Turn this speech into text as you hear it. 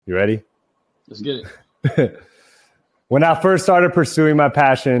You ready? Let's get it. When I first started pursuing my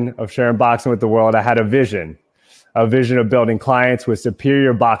passion of sharing boxing with the world, I had a vision of building clients with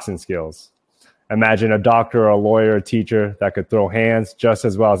superior boxing skills. Imagine a doctor or a lawyer or a teacher that could throw hands just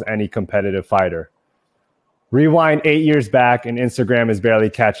as well as any competitive fighter. Rewind 8 years back, and Instagram is barely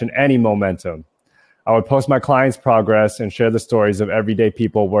catching any momentum. I would post my clients' progress and share the stories of everyday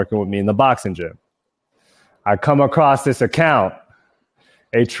people working with me in the boxing gym. I come across this account,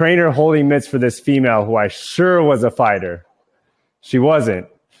 a trainer holding mitts for this female who I sure was a fighter. She wasn't.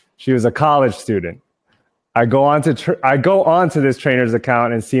 She was a college student. I go on to this trainer's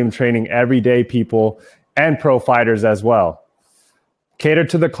account and see him training everyday people and pro fighters as well. Cater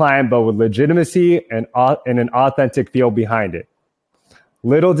to the client, but with legitimacy and an authentic feel behind it.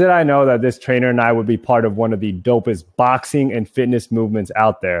 Little did I know that this trainer and I would be part of one of the dopest boxing and fitness movements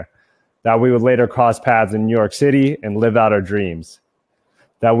out there, that we would later cross paths in New York City and live out our dreams,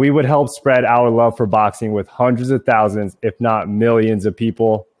 that we would help spread our love for boxing with hundreds of thousands, if not millions of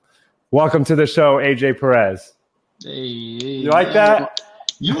people. Welcome to the show, AJ Perez. Hey, you like that?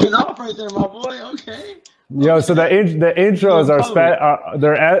 You went off right there, my boy. Okay. Yo, so the intros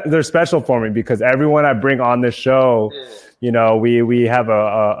are they're special for me because everyone I bring on this show, you know, we have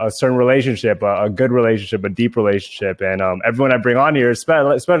a certain relationship, a good relationship, a deep relationship, and everyone I bring on here is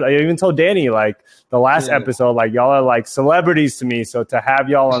special. I even told Danny, like the last episode, like y'all are like celebrities to me. So to have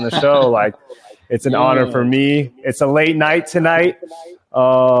y'all on the show, like it's an honor for me. It's a late night tonight.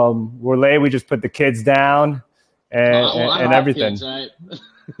 We're late. We just put the kids down and everything. Kids, right?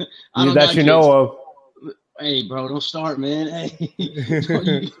 That you know of. Hey, bro, don't start, man. Hey,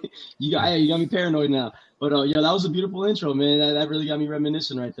 you got me paranoid now. But yeah, that was a beautiful intro, man. That really got me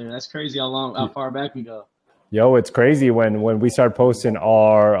reminiscing right there. That's crazy how far back we go. Yo, it's crazy when we start posting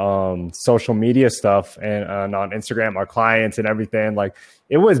our social media stuff and on Instagram, our clients and everything. Like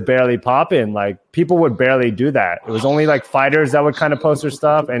it was barely popping. Like people would barely do that. It was only like fighters that would kind of post their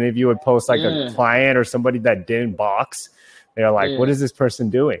stuff. And if you would post like a client or somebody that didn't box, they're like, "What is this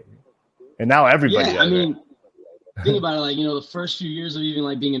person doing?" And now everybody. Yeah, I mean. Think about it, like, you know, the first few years of even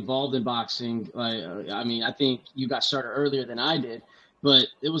like being involved in boxing, like, I mean, I think you got started earlier than I did, but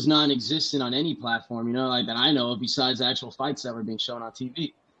it was non-existent on any platform, you know, like that I know of besides the actual fights that were being shown on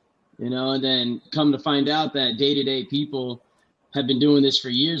TV, you know, and then come to find out that day-to-day people have been doing this for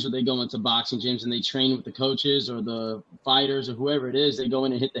years where they go into boxing gyms and they train with the coaches or the fighters or whoever it is, they go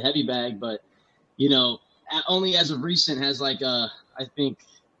in and hit the heavy bag. But, you know, only as of recent has like, I think,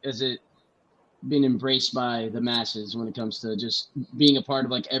 as it been embraced by the masses when it comes to just being a part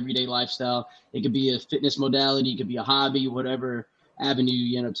of like everyday lifestyle. It could be a fitness modality, it could be a hobby, whatever avenue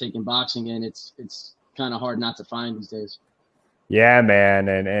you end up taking boxing in. It's kind of hard not to find these days. Yeah, man.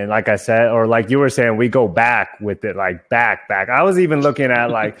 And like I said, or like you were saying, we go back with it, like back. I was even looking at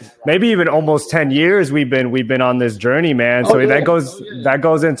like maybe even almost 10 years we've been on this journey, man. So that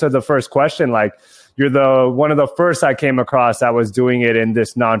goes into the first question. Like you're one of the first I came across that was doing it in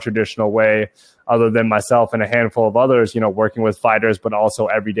this non-traditional way, other than myself and a handful of others, you know, working with fighters, but also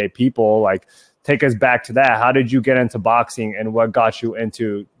everyday people. Like, take us back to that. How did you get into boxing and what got you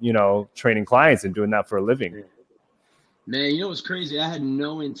into, you know, training clients and doing that for a living? Man, you know what's crazy? I had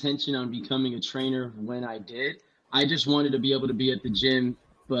no intention on becoming a trainer when I did. I just wanted to be able to be at the gym,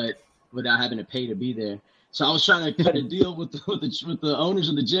 but without having to pay to be there. So I was trying to cut a deal with the owners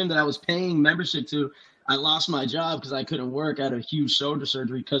of the gym that I was paying membership to. I lost my job because I couldn't work. I had a huge shoulder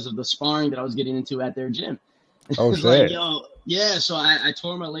surgery because of the sparring that I was getting into at their gym. Oh, shit. Like, yo, yeah, so I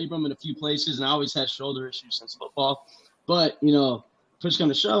tore my labrum in a few places, and I always had shoulder issues since football. But, you know, push come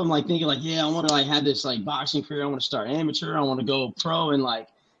to shove, I'm like thinking like, yeah, I want to like have this like boxing career. I want to start amateur. I want to go pro, and like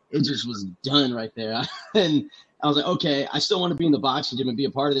it just was done right there. And I was like, okay, I still want to be in the boxing gym and be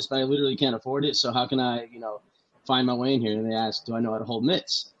a part of this, but I literally can't afford it. So how can I, you know, find my way in here? And they asked, do I know how to hold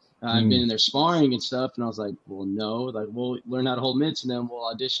mitts? I've been in there sparring and stuff, and I was like, well, no, like we'll learn how to hold mitts, and then we'll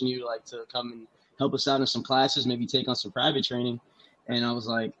audition you like to come and help us out in some classes, maybe take on some private training. And I was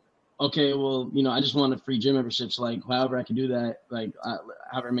like, okay, well, you know, I just want a free gym membership, so like however I can do that, like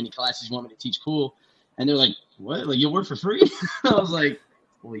however many classes you want me to teach, cool. And they're like, what? Like you'll work for free? I was like,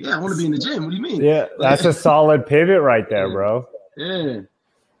 well, yeah, I want to be in the gym. What do you mean? Yeah, that's a solid pivot right there, bro. Yeah.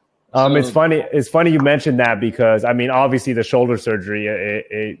 It's funny you mentioned that because I mean, obviously the shoulder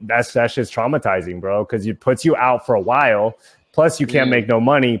surgery, that's just traumatizing, bro, because it puts you out for a while. Plus you can't make no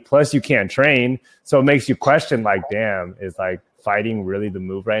money. Plus you can't train. So it makes you question like, damn, is like fighting really the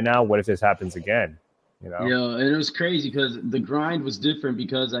move right now? What if this happens again? You know? Yeah, and it was crazy because the grind was different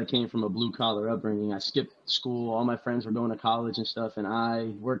because I came from a blue collar upbringing. I skipped school. All my friends were going to college and stuff. And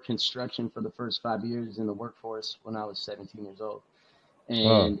I worked construction for the first 5 years in the workforce when I was 17 years old.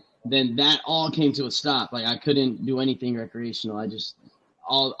 And then that all came to a stop. Like I couldn't do anything recreational. I just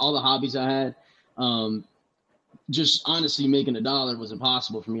all the hobbies I had, just honestly making $1 was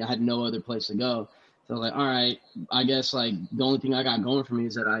impossible for me. I had no other place to go. So I was like, all right, I guess like the only thing I got going for me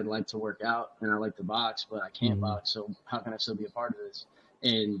is that I like to work out and I like to box, but I can't box. So how can I still be a part of this?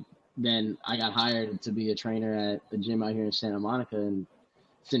 And then I got hired to be a trainer at the gym out here in Santa Monica. And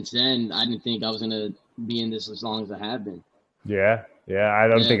since then, I didn't think I was going to be in this as long as I have been. Yeah. I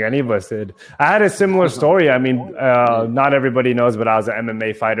don't think any of us did. I had a similar story. I mean, not everybody knows, but I was an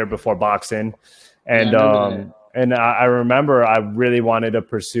MMA fighter before boxing. And and I remember I really wanted to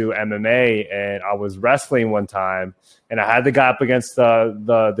pursue MMA, and I was wrestling one time, and I had the guy up against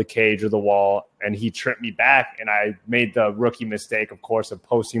the cage or the wall, and he tripped me back, and I made the rookie mistake, of course, of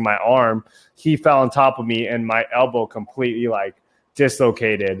posting my arm. He fell on top of me, and my elbow completely like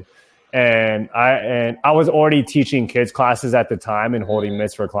dislocated. And I was already teaching kids classes at the time and holding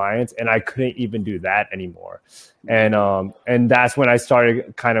mitts for clients, and I couldn't even do that anymore. And that's when I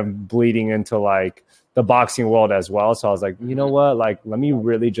started kind of bleeding into like the boxing world as well. So I was like, you know what, like, let me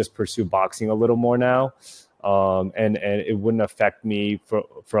really just pursue boxing a little more now. And it wouldn't affect me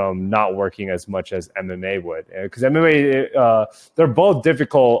from not working as much as MMA would. Because MMA, they're both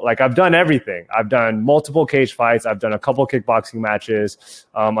difficult. Like I've done everything. I've done multiple cage fights. I've done a couple kickboxing matches,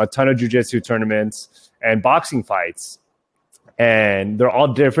 a ton of jiu-jitsu tournaments and boxing fights. And they're all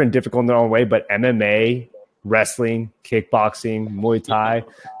different, difficult in their own way. But MMA, wrestling, kickboxing, Muay Thai,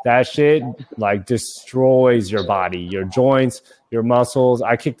 that shit like destroys your body, your joints, your muscles.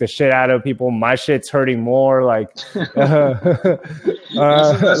 I kick the shit out of people. My shit's hurting more. Like, that's the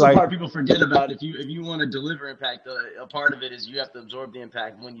part people forget about. If you want to deliver impact, a part of it is you have to absorb the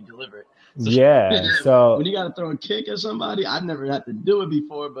impact when you deliver it. So when you got to throw a kick at somebody, I've never had to do it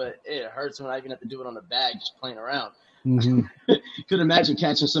before, but it hurts when I even have to do it on the bag just playing around. Could imagine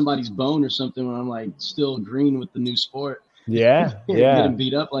catching somebody's bone or something when I'm like still green with the new sport. Getting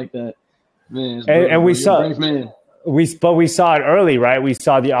beat up like that, man. And we saw brave man. we saw it early, right? We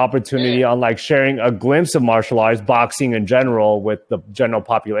saw the opportunity on like sharing a glimpse of martial arts, boxing in general, with the general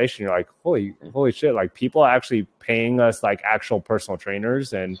population. You're like, holy shit! Like people are actually paying us like actual personal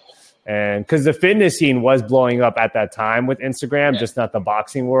trainers, and because the fitness scene was blowing up at that time with Instagram, just not the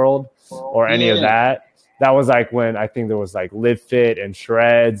boxing world or any of that. That was like when I think there was like Live Fit and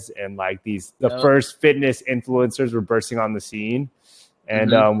Shreds and like the first fitness influencers were bursting on the scene. And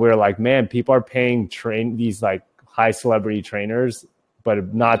we were like, man, people are paying these like high celebrity trainers,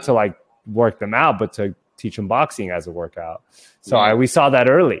 but not to like work them out, but to teach them boxing as a workout. So we saw that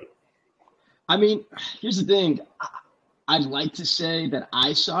early. I mean, here's the thing. I'd like to say that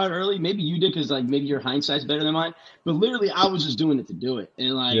I saw it early. Maybe you did because like maybe your hindsight's better than mine. But literally, I was just doing it to do it.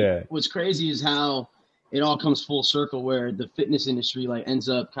 And like what's crazy is how it all comes full circle where the fitness industry like ends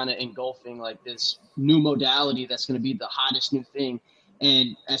up kind of engulfing like this new modality that's going to be the hottest new thing.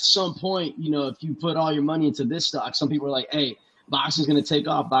 And at some point, you know, if you put all your money into this stock, some people are like, hey, boxing's going to take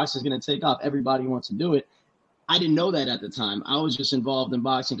off. Boxing's going to take off. Everybody wants to do it. I didn't know that at the time. I was just involved in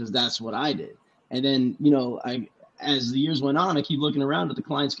boxing because that's what I did. And then, you know, as the years went on, I keep looking around at the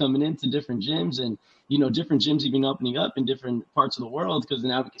clients coming into different gyms and, you know, different gyms even opening up in different parts of the world because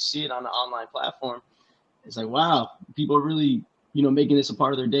now we can see it on the online platform. It's like, wow, people are really, you know, making this a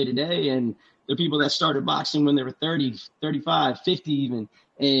part of their day to day. And there are people that started boxing when they were 30, 35, 50 even.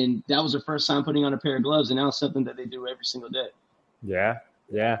 And that was their first time putting on a pair of gloves. And now it's something that they do every single day. Yeah.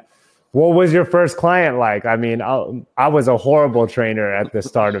 What was your first client like? I mean, I was a horrible trainer at the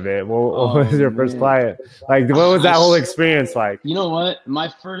start of it. What was your first client? Like, what was that whole experience like? You know what?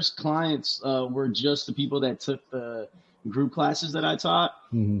 My first clients were just the people that took the group classes that I taught.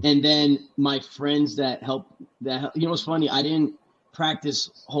 And then my friends that helped, you know, what's funny? I didn't practice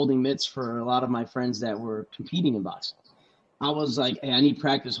holding mitts for a lot of my friends that were competing in boxing. I was like, hey, I need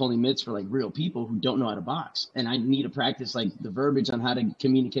practice holding mitts for like real people who don't know how to box. And I need to practice like the verbiage on how to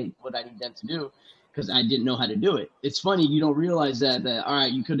communicate what I need them to do because I didn't know how to do it. It's funny. You don't realize that, all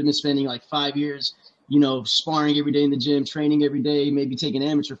right, you could have been spending like 5 years, you know, sparring every day in the gym, training every day, maybe taking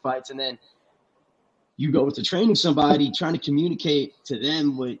amateur fights. And then you go into training somebody, trying to communicate to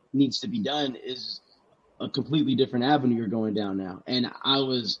them what needs to be done is a completely different avenue you're going down now. And I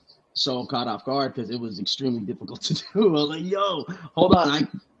was so caught off guard because it was extremely difficult to do. I was like, yo, hold on.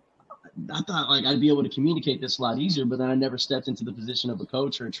 I thought like I'd be able to communicate this a lot easier, but then I never stepped into the position of a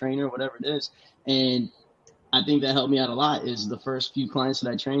coach or a trainer, whatever it is. And I think that helped me out a lot is the first few clients that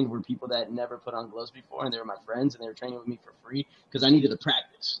I trained were people that never put on gloves before, and they were my friends, and they were training with me for free because I needed to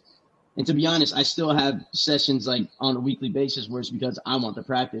practice. And to be honest, I still have sessions like on a weekly basis where it's because I want the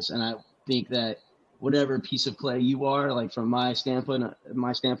practice. And I think that whatever piece of clay you are. Like from my standpoint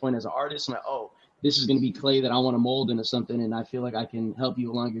as an artist, I'm like, oh, this is going to be clay that I want to mold into something. And I feel like I can help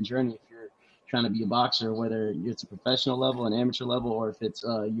you along your journey if you're trying to be a boxer, whether it's a professional level, an amateur level, or if it's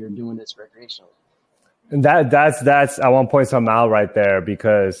you're doing this recreationally. And that's I want to point something out right there,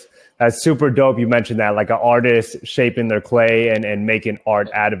 because that's super dope. You mentioned that, like an artist shaping their clay and making art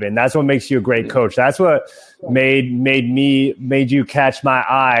out of it. And that's what makes you a great coach. That's what made you catch my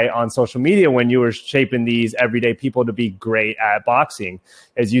eye on social media when you were shaping these everyday people to be great at boxing.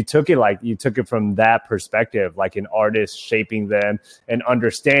 Is you took it from that perspective, like an artist shaping them and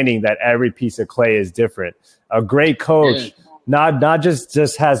understanding that every piece of clay is different. A great coach. Yeah. Not just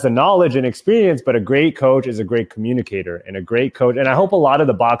has the knowledge and experience, but a great coach is a great communicator and a great coach. And I hope a lot of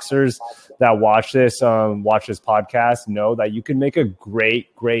the boxers that watch this podcast know that you can make a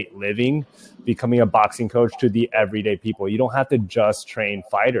great living becoming a boxing coach to the everyday people. You don't have to just train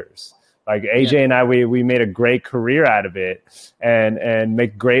fighters. Like AJ and I, we made a great career out of it and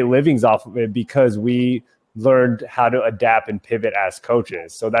make great livings off of it because we learned how to adapt and pivot as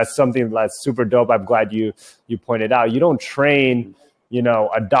coaches. So that's something that's super dope. I'm glad you pointed out. You don't train,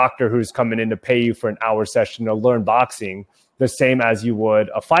 a doctor who's coming in to pay you for an hour session to learn boxing the same as you would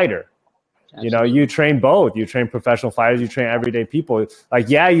a fighter. Absolutely. You train both. You train professional fighters, you train everyday people. Like,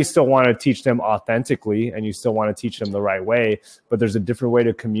 you still want to teach them authentically and you still want to teach them the right way, but there's a different way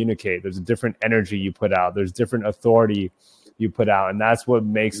to communicate. There's a different energy you put out. There's different authority you put out, and that's what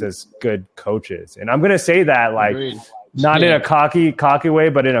makes us good coaches. And I'm going to say that, like, not in a cocky way,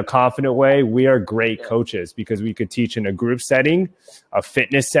 but in a confident way. We are great coaches because we could teach in a group setting, a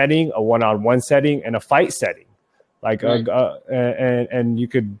fitness setting, a one-on-one setting, and a fight setting. Like, and you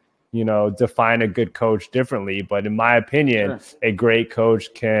could, define a good coach differently. But in my opinion, a great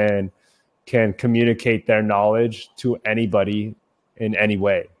coach can communicate their knowledge to anybody in any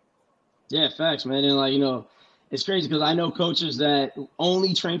way. Yeah, facts, man. And it's crazy because I know coaches that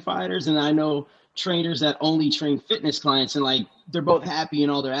only train fighters, and I know trainers that only train fitness clients, and like they're both happy in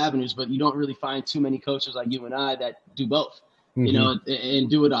all their avenues, but you don't really find too many coaches like you and I that do both, and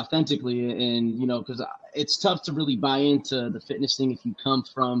do it authentically. And, because it's tough to really buy into the fitness thing if you come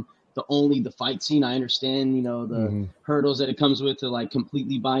from the fight scene. I understand, the hurdles that it comes with to like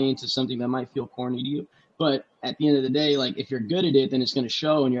completely buy into something that might feel corny to you. But at the end of the day, like if you're good at it, then it's going to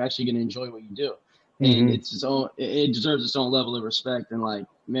show and you're actually going to enjoy what you do. And it deserves its own level of respect. And like,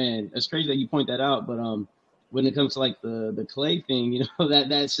 man, it's crazy that you point that out. But when it comes to like the clay thing,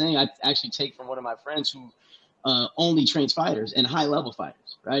 that saying I actually take from one of my friends who only trains fighters and high level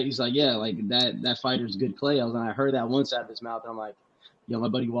fighters, right? He's like, yeah, like that fighter's good clay. I heard that once out of his mouth. And I'm like, my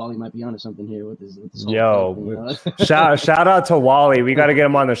buddy Wally might be onto something here with this whole thing, shout out to Wally. We got to get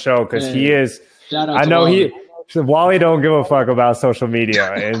him on the show because he is. Shout out to Wally. Wally don't give a fuck about social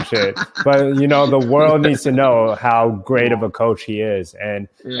media and shit, but the world needs to know how great of a coach he is. And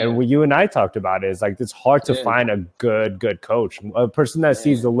what you and I talked about is like, it's hard to find a good coach, a person that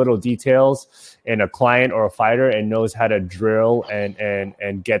sees the little details in a client or a fighter and knows how to drill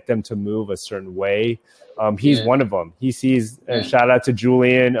and get them to move a certain way. He's one of them. He sees, shout out to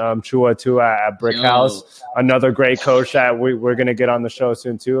Julian Chua too at Brick House, another great coach that we're going to get on the show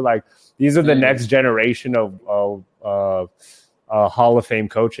soon too. Like, these are the next generation of Hall of Fame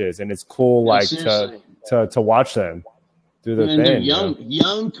coaches, and it's cool, like to watch them do the thing.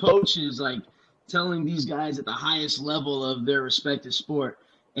 Young coaches, like telling these guys at the highest level of their respective sport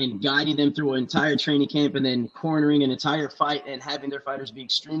and guiding them through an entire training camp, and then cornering an entire fight and having their fighters be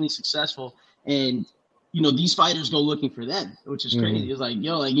extremely successful. And these fighters go looking for them, which is crazy. It's like,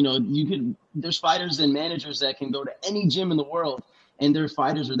 there's fighters and managers that can go to any gym in the world, and their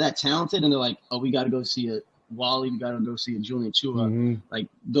fighters are that talented, and they're like, oh, we got to go see a Wally, we got to go see a Julian Chua. Like,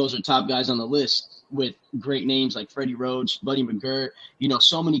 those are top guys on the list with great names like Freddie Roach, Buddy McGirt,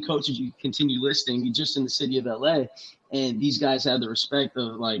 so many coaches you continue listing just in the city of LA. And these guys have the respect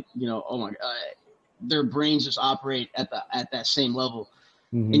of like, oh my God, their brains just operate at that same level.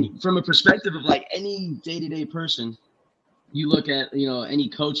 And from a perspective of like any day-to-day person, you look at, any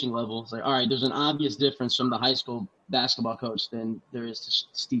coaching level, it's like, all right, there's an obvious difference from the high school basketball coach than there is to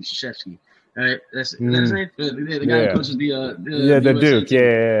Steve Krzyzewski. All right, that's his name? The guy who coaches the Duke, team.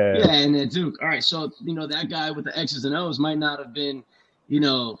 And the Duke. All right, so that guy with the X's and O's might not have been,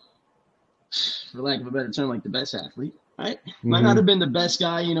 for lack of a better term, like the best athlete, right? Might not have been the best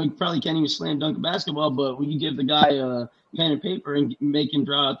guy. You probably can't even slam dunk a basketball, but when you give the guy a pen and paper and make him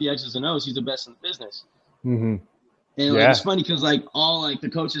draw out the X's and O's, he's the best in the business. And it's funny because like all like the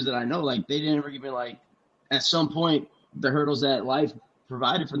coaches that I know, like they didn't ever even like at some point the hurdles that life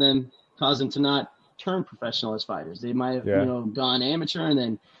provided for them caused them to not turn professional as fighters. They might have gone amateur and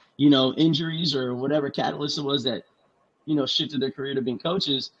then injuries or whatever catalyst it was that, shifted their career to being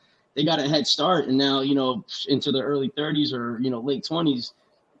coaches, they got a head start. And now, into their early 30s or, late 20s,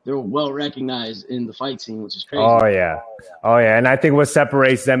 they're well recognized in the fight scene, which is crazy. Oh yeah. And I think what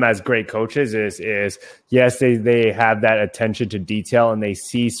separates them as great coaches is yes, they have that attention to detail and they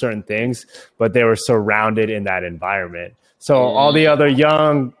see certain things, but they were surrounded in that environment. So all the other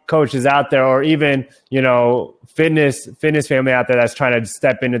young coaches out there, or even, fitness family out there that's trying to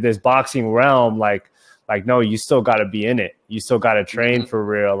step into this boxing realm, like, no, you still got to be in it. You still got to train for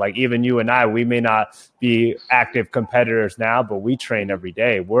real. Like even you and I, we may not be active competitors now, but we train every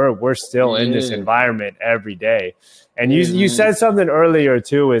day. We're still in this environment every day. And you said something earlier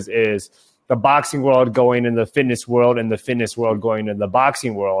too, is the boxing world going in the fitness world and the fitness world going in the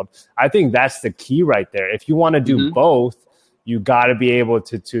boxing world. I think that's the key right there. If you want to do both, you got to be able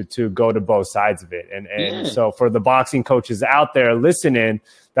to go to both sides of it. And so for the boxing coaches out there listening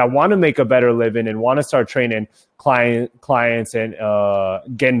that want to make a better living and want to start training clients and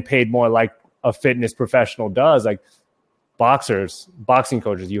getting paid more like a fitness professional does, like boxing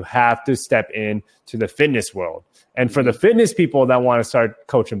coaches, you have to step into the fitness world. And for the fitness people that want to start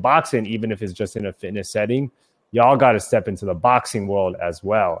coaching boxing, even if it's just in a fitness setting, y'all got to step into the boxing world as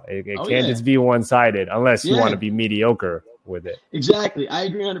well. It can't just be one-sided unless you want to be mediocre with it. Exactly. I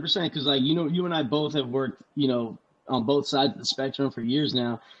agree 100% because, like, you and I both have worked, on both sides of the spectrum for years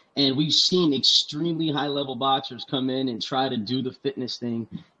now, and we've seen extremely high-level boxers come in and try to do the fitness thing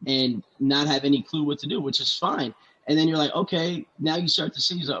and not have any clue what to do, which is fine. And then you're like, okay, now you start to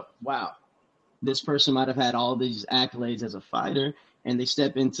see, wow, this person might have had all these accolades as a fighter, and they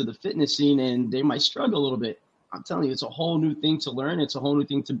step into the fitness scene and they might struggle a little bit. I'm telling you, it's a whole new thing to learn. It's a whole new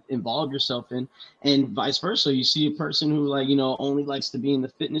thing to involve yourself in, and vice versa. You see a person who, like, only likes to be in the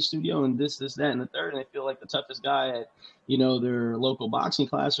fitness studio and this, that, and the third, and they feel like the toughest guy at, their local boxing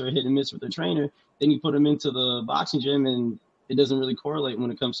class or hit and miss with their trainer. Then you put them into the boxing gym, and it doesn't really correlate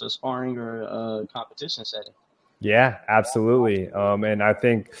when it comes to sparring or a competition setting. Yeah, absolutely. And I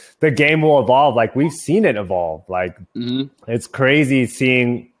think the game will evolve. Like we've seen it evolve. Like it's crazy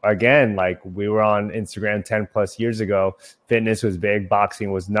seeing, again, like we were on Instagram 10 plus years ago. Fitness was big.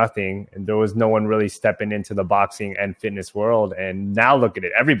 Boxing was nothing. And there was no one really stepping into the boxing and fitness world. And now look at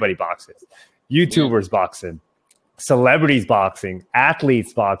it. Everybody boxes. YouTubers boxing, celebrities boxing,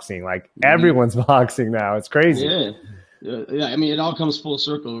 athletes boxing. Like everyone's boxing now. It's crazy. Yeah, I mean, it all comes full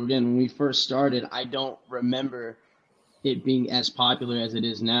circle. Again, when we first started, I don't remember it being as popular as it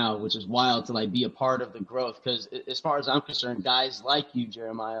is now, which is wild to be a part of the growth. Because as far as I'm concerned, guys like you,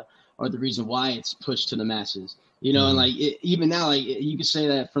 Jeremiah, are the reason why it's pushed to the masses. And even now, you can say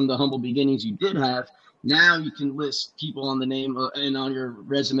that from the humble beginnings you did have. Now you can list people on the name and on your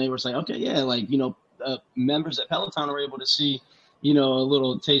resume where it's like, okay, yeah, members at Peloton are able to see a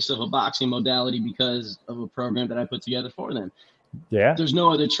little taste of a boxing modality because of a program that I put together for them. Yeah. There's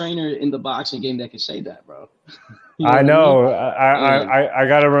no other trainer in the boxing game that can say that, bro. I know. I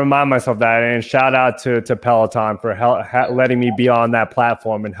got to remind myself that. And shout out to Peloton for letting me be on that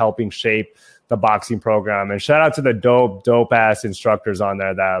platform and helping shape the boxing program. And shout out to the dope ass instructors on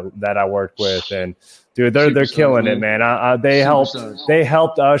there that I worked with. And dude, they're killing it, man. They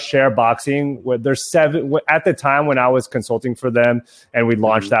helped us share boxing. There's 7 at the time when I was consulting for them, and we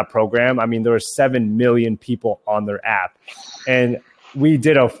launched that program. I mean, there were 7 million people on their app, and we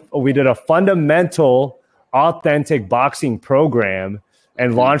did a fundamental, authentic boxing program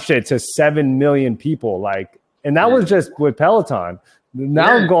and launched it to 7 million people. And that was just with Peloton.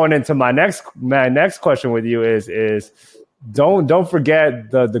 Now I'm going into my next question with you is don't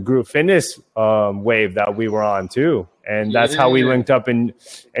forget the group fitness wave that we were on too. And that's how we linked up in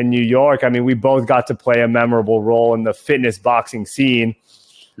New York. I mean, we both got to play a memorable role in the fitness boxing scene.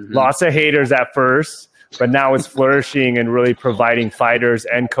 Lots of haters at first, but now it's flourishing and really providing fighters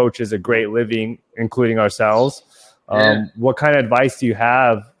and coaches a great living, including ourselves. What kind of advice do you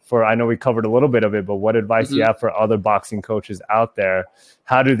have I know we covered a little bit of it, but what advice do you have for other boxing coaches out there?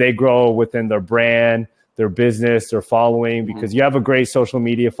 How do they grow within their brand, their business, their following? Because you have a great social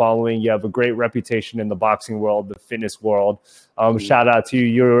media following. You have a great reputation in the boxing world, the fitness world. Shout out to you.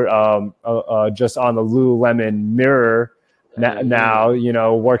 You're just on the Lululemon mirror now,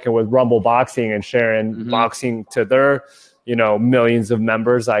 working with Rumble Boxing and sharing boxing to their, millions of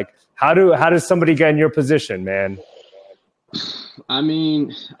members. How does somebody get in your position, man? I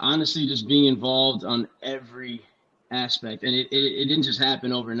mean, honestly, just being involved on every aspect. And it didn't just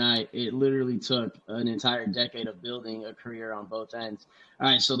happen overnight. It literally took an entire decade of building a career on both ends. All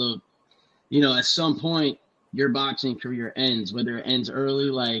right. So at some point, your boxing career ends, whether it ends early,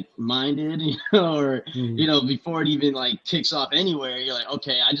 like mine did, or, before it even like kicks off anywhere, you're like,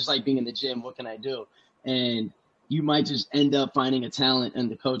 okay, I just like being in the gym. What can I do? And you might just end up finding a talent in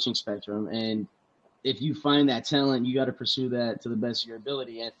the coaching spectrum. And if you find that talent, you got to pursue that to the best of your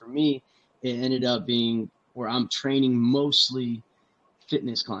ability. And for me, it ended up being where I'm training mostly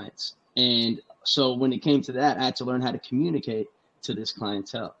fitness clients. And so when it came to that, I had to learn how to communicate to this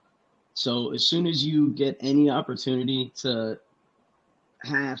clientele. So as soon as you get any opportunity to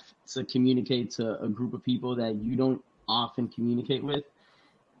have to communicate to a group of people that you don't often communicate with,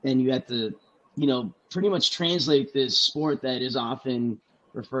 and you have to, pretty much translate this sport that is often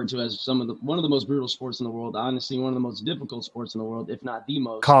referred to as one of the most brutal sports in the world, honestly, one of the most difficult sports in the world, if not the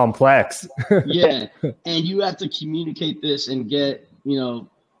most complex. Yeah. And you have to communicate this and get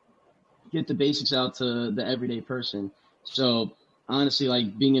the basics out to the everyday person. So honestly,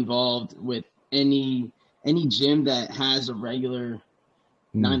 like being involved with any gym that has a regular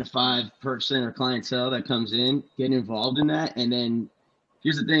 9-to-5 person or clientele that comes in, get involved in that. And then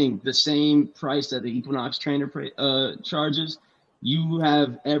here's the thing, the same price that the Equinox trainer charges, you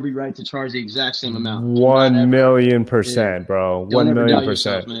have every right to charge the exact same amount. 1,000,000%, bro.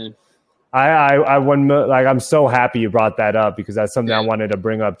 1,000,000%. I'm so happy you brought that up, because that's something I wanted to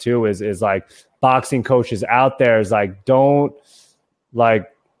bring up too, is like boxing coaches out there is like,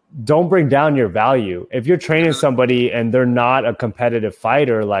 don't bring down your value. If you're training somebody and they're not a competitive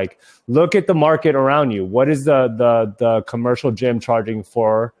fighter, like look at the market around you. What is the commercial gym charging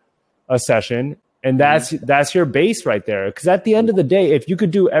for a session? And that's your base right there. Because at the end of the day, if you could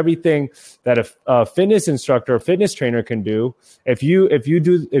do everything that a fitness instructor or fitness trainer can do, if you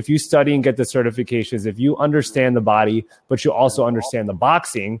study and get the certifications, if you understand the body, but you also understand the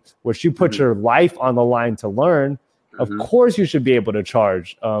boxing, which you put your life on the line to learn, of course you should be able to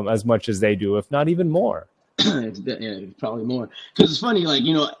charge as much as they do, if not even more. Yeah, probably more. Because it's funny, like,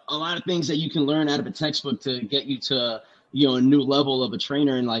 a lot of things that you can learn out of a textbook to get you to a new level of a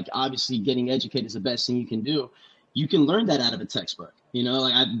trainer, and like obviously getting educated is the best thing you can do. You can learn that out of a textbook.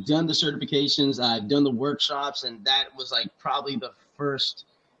 Like I've done the certifications, I've done the workshops, and that was like probably the first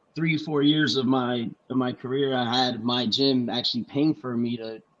 3-4 years of my career. I had my gym actually paying for me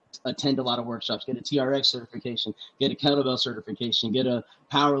to attend a lot of workshops, get a TRX certification, get a kettlebell certification, get a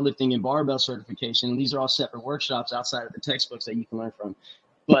powerlifting and barbell certification. These are all separate workshops outside of the textbooks that you can learn from.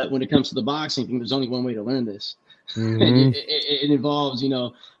 But when it comes to the boxing thing, there's only one way to learn this. It involves,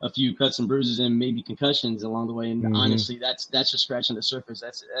 a few cuts and bruises and maybe concussions along the way. And honestly, that's just scratching the surface.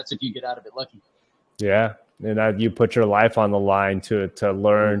 That's if you get out of it lucky. Yeah. And you put your life on the line to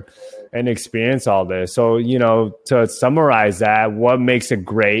learn and experience all this. So, to summarize that, what makes a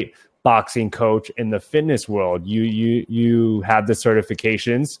great boxing coach in the fitness world? You have the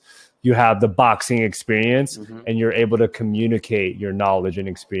certifications, you have the boxing experience, and you're able to communicate your knowledge and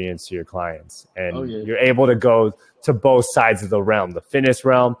experience to your clients. And you're able to go to both sides of the realm, the fitness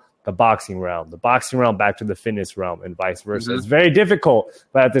realm, the boxing realm back to the fitness realm, and vice versa. It's very difficult,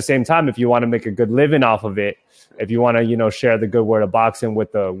 but at the same time, if you want to make a good living off of it, if you want to, share the good word of boxing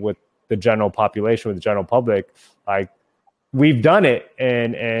with the general population, with the general public, like we've done it.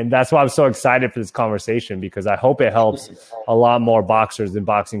 And that's why I'm so excited for this conversation, because I hope it helps a lot more boxers and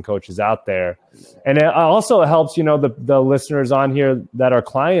boxing coaches out there. And it also helps, the listeners on here that are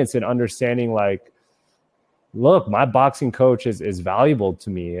clients in understanding, like, look, my boxing coach is valuable to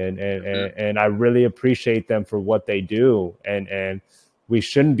me, and I really appreciate them for what they do. And we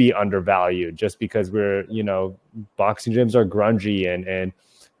shouldn't be undervalued just because we're, boxing gyms are grungy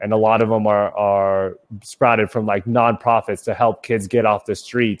and a lot of them are sprouted from like nonprofits to help kids get off the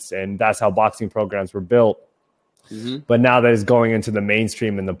streets. And that's how boxing programs were built. But now that it's going into the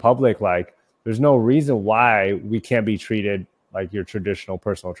mainstream and the public, like there's no reason why we can't be treated like your traditional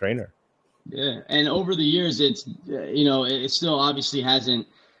personal trainer. Yeah. And over the years, it's, it still obviously hasn't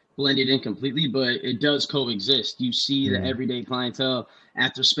blended in completely, but it does coexist. You see the everyday clientele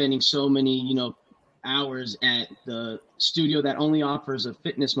after spending so many, hours at the studio that only offers a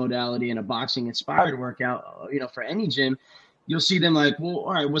fitness modality and a boxing inspired workout, for any gym, you'll see them like, well,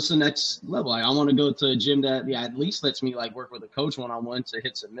 all right, what's the next level? I want to go to a gym that at least lets me like work with a coach one-on-one to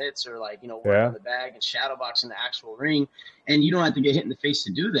hit some mitts or like, work on the bag and shadow box in the actual ring. And you don't have to get hit in the face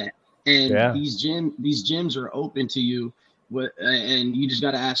to do that. And these gyms are open to you, and you just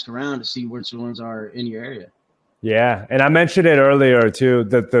got to ask around to see which ones are in your area. Yeah, and I mentioned it earlier too,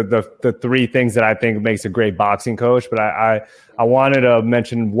 the three things that I think makes a great boxing coach. But I wanted to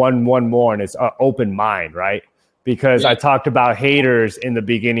mention one more, and it's an open mind, right? because I talked about haters in the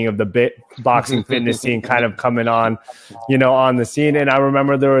beginning of the boxing fitness scene kind of coming on, on the scene. And I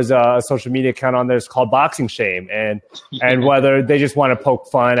remember there was a social media account on there. It's called Boxing Shame. And whether they just want to poke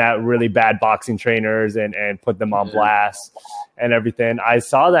fun at really bad boxing trainers and put them on blast and everything. I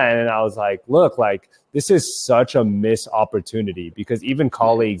saw that and I was like, look, like, this is such a missed opportunity, because even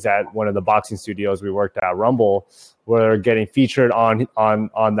colleagues at one of the boxing studios we worked at, Rumble, were getting featured on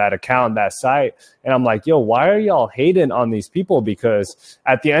that account, that site. And I'm like, yo, why are y'all hating on these people? Because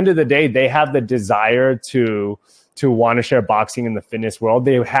at the end of the day, they have the desire to want to share boxing in the fitness world.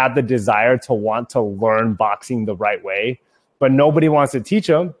 They have the desire to want to learn boxing the right way, but nobody wants to teach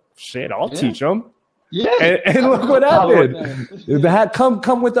them. Shit, I'll teach them. Yeah, and look what happened. That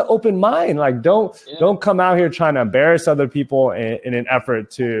come with an open mind. Like, don't come out here trying to embarrass other people in an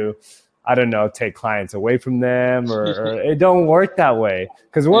effort to, I don't know, take clients away from them, or it don't work that way.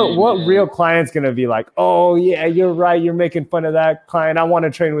 Because what real client's gonna be like? Oh yeah, you're right. You're making fun of that client. I want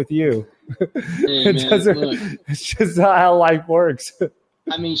to train with you. It's just not how life works.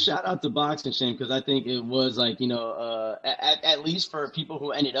 I mean, shout out to Boxing Shame, because I think it was like, at least for people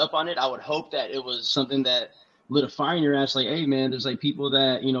who ended up on it, I would hope that it was something that lit a fire in your ass. Like, hey, man, there's like people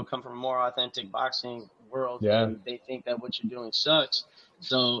that, come from a more authentic boxing world, and they think that what you're doing sucks.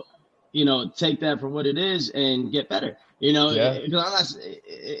 So, take that for what it is and get better. Because I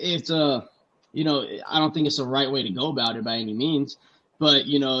don't think it's the right way to go about it by any means. But,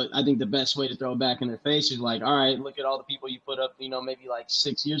 I think the best way to throw it back in their face is like, all right, look at all the people you put up, maybe like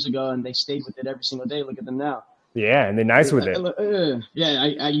 6 years ago, and they stayed with it every single day. Look at them now. Yeah, and they're nice with it.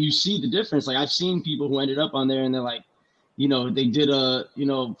 You see the difference. Like, I've seen people who ended up on there and they're like, they did a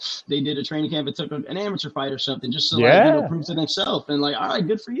training camp and took an amateur fight or something just to prove to themselves. And like, all right,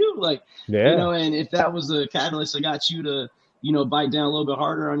 good for you. Like, and if that was the catalyst that got you to, bite down a little bit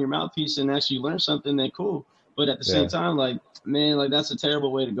harder on your mouthpiece and actually learn something, then cool. But at the same time, like, man, like, that's a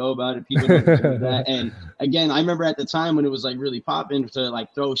terrible way to go about it. People don't do that. And again, I remember at the time when it was like really popping to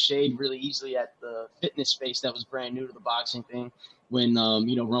like throw shade really easily at the fitness space that was brand new to the boxing thing, when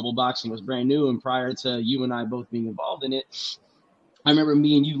Rumble Boxing was brand new, and prior to you and I both being involved in it. I remember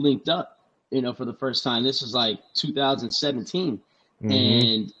me and you linked up, for the first time. This was like 2017.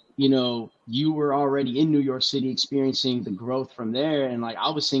 And you were already in New York City experiencing the growth from there, and like I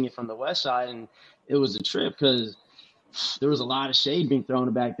was seeing it from the West Side, and it was a trip because there was a lot of shade being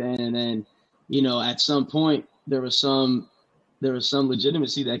thrown back then. And then, at some point there was some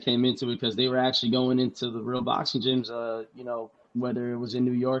legitimacy that came into it, because they were actually going into the real boxing gyms, whether it was in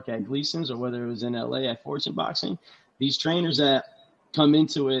New York at Gleason's or whether it was in LA at Fortune Boxing. These trainers that come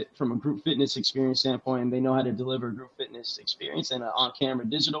into it from a group fitness experience standpoint, and they know how to deliver a group fitness experience and an on-camera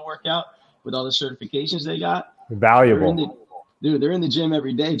digital workout with all the certifications they got. Valuable. They're in the gym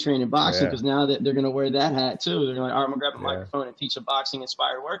every day training boxing, because now that they're going to wear that hat too. They're like, all right, I'm going to grab a microphone and teach a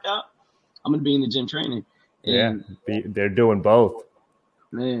boxing-inspired workout. I'm going to be in the gym training. And, they're doing both.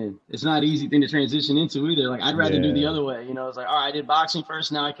 Man, it's not an easy thing to transition into either. Like, I'd rather do the other way. It's like, all right, I did boxing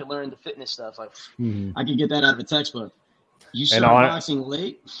first. Now I can learn the fitness stuff. Like, I can get that out of a textbook. You start boxing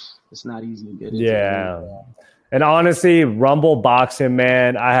late, it's not easy to get into. Yeah. And honestly, Rumble Boxing,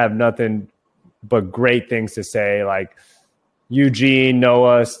 man, I have nothing but great things to say. Like, Eugene,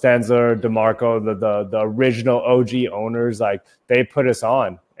 Noah, Stenzler, DeMarco, the original OG owners, like, they put us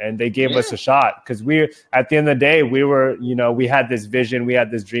on and they gave us a shot, because at the end of the day, we were, we had this vision, we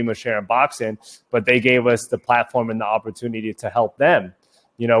had this dream of sharing boxing, but they gave us the platform and the opportunity to help them.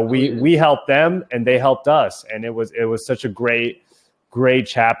 We helped them and they helped us, and it was such a great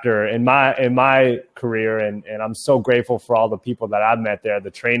chapter in my career, and I'm so grateful for all the people that I've met there. The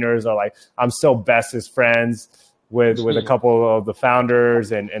trainers are like, I'm still best as friends with a couple of the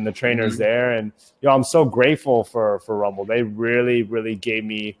founders and the trainers there. And, I'm so grateful for Rumble. They really, really gave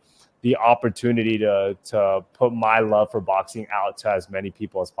me the opportunity to put my love for boxing out to as many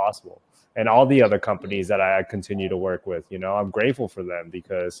people as possible. And all the other companies that I continue to work with, I'm grateful for them,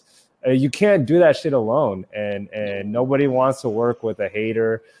 because you can't do that shit alone. And nobody wants to work with a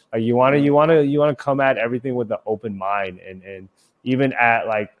hater. Like, you want to come at everything with an open mind. And even at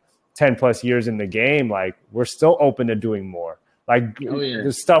like 10 plus years in the game, like, we're still open to doing more. Like,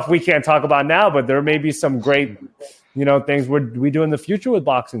 the stuff we can't talk about now, but there may be some great, things we do in the future with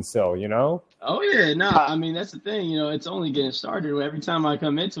boxing still, Oh yeah, no, I mean, that's the thing, it's only getting started. Every time I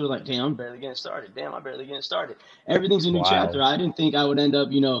come into it, like, damn, I'm barely getting started. Damn, I'm barely getting started. Everything's a new chapter. I didn't think I would end up,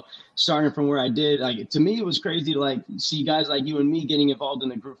 starting from where I did. Like, to me, it was crazy to like see guys like you and me getting involved in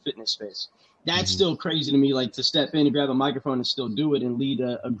the group fitness space. That's still crazy to me, like, to step in and grab a microphone and still do it and lead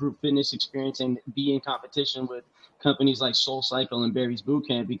a group fitness experience and be in competition with companies like Soul Cycle and Barry's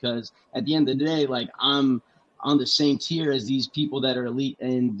Bootcamp, because at the end of the day, like, I'm on the same tier as these people that are elite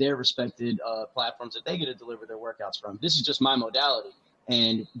in their respected platforms that they get to deliver their workouts from. This is just my modality,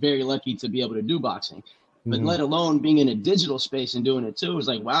 and very lucky to be able to do boxing. But let alone being in a digital space and doing it too, is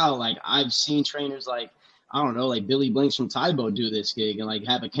like, wow, like I've seen trainers like, I don't know, like Billy Blanks from Taibo do this gig and like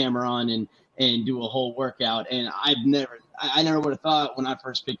have a camera on and do a whole workout. And I never would have thought when I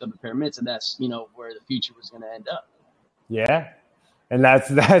first picked up a pair of mitts, and that's, you know, where the future was going to end up. Yeah. And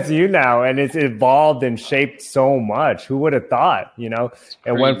that's you now. And it's evolved and shaped so much. Who would have thought, you know,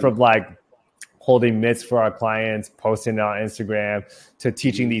 it went from like holding mitts for our clients, posting it on Instagram, to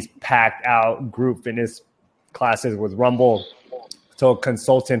teaching these packed out group fitness classes with Rumble, to a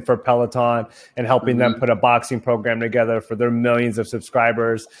consultant for Peloton and helping them put a boxing program together for their millions of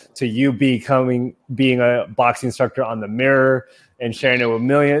subscribers, to you being a boxing instructor on the Mirror and sharing it with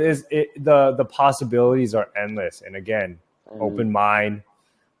millions. The possibilities are endless. And again, open mind,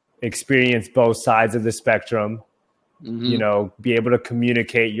 experience both sides of the spectrum, you know, be able to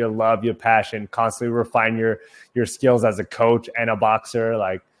communicate your love, your passion, constantly refine your skills as a coach and a boxer,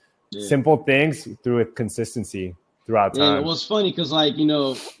 like simple things through consistency throughout time. Yeah, well, it's funny because, like, you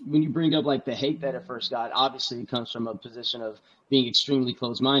know, when you bring up like the hate that it first got, obviously it comes from a position of being extremely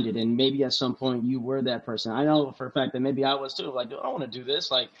close-minded, and maybe at some point you were that person. I know for a fact that maybe I was too. Like, dude, I don't want to do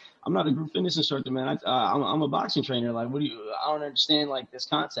this. Like, I'm not a group fitness instructor, man. I'm a boxing trainer. Like, I don't understand like this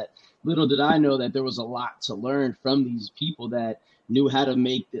concept. Little did I know that there was a lot to learn from these people that knew how to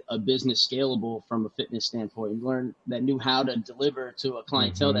make a business scalable from a fitness standpoint. That knew how to deliver to a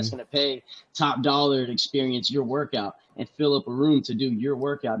clientele that's going to pay top dollar to experience your workout and fill up a room to do your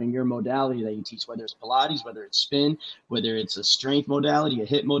workout in your modality that you teach, whether it's Pilates, whether it's spin, whether it's a strength modality, a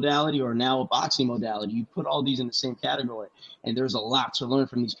hip modality, or now a boxing modality. You put all these in the same category. And there's a lot to learn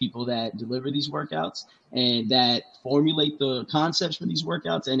from these people that deliver these workouts and that formulate the concepts for these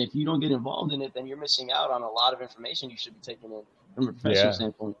workouts. And if you don't get involved in it, then you're missing out on a lot of information you should be taking in from a professional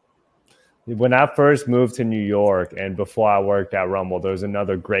standpoint. When I first moved to New York and before I worked at Rumble, there was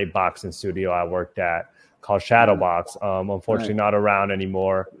another great boxing studio I worked at called Shadowbox. Unfortunately, not around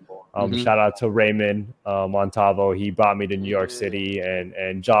anymore. Shout out to Raymond Montalvo. He brought me to New York City,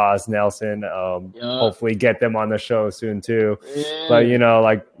 and Jaws Nelson. Hopefully get them on the show soon too. But you know,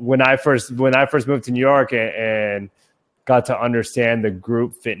 like when I first moved to New York and got to understand the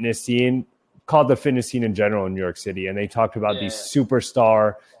group fitness scene, called the fitness scene in general in New York City, and they talked about these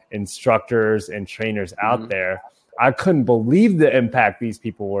superstar instructors and trainers out there. I couldn't believe the impact these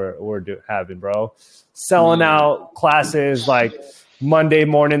people were having, bro. Selling out classes like Monday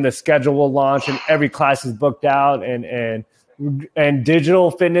morning, the schedule will launch and every class is booked out, and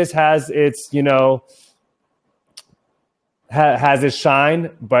digital fitness has its, you know, has its shine,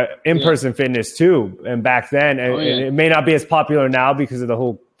 but in-person fitness too. And back then, and it may not be as popular now because of the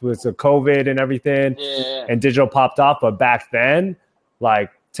whole with the COVID and everything, and digital popped off. But back then,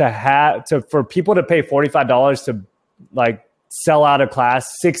 like for people to pay $45 to like sell out a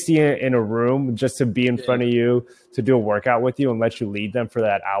class, 60 in a room just to be in front of you, to do a workout with you and let you lead them for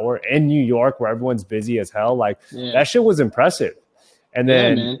that hour in New York where everyone's busy as hell. Like that shit was impressive. And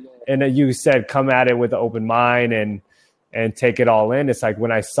then, and then you said, come at it with an open mind and take it all in. It's like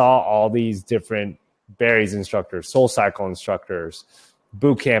when I saw all these different Barry's instructors, Soul Cycle instructors,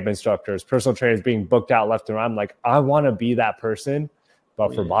 boot camp instructors, personal trainers being booked out left and right, I'm like, I want to be that person,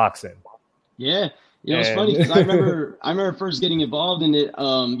 but for boxing. Yeah. You know, it's funny because I remember first getting involved in it.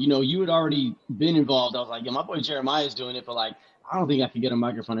 You know, you had already been involved. I was like, yeah, my boy Jeremiah is doing it, but like, I don't think I can get a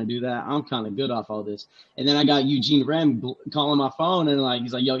microphone and do that. I'm kind of good off all this. And then I got Eugene Rem calling my phone and like,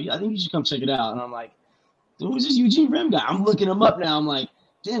 he's like, yo, I think you should come check it out. And I'm like, dude, who's this Eugene Rem guy? I'm looking him up now. I'm like,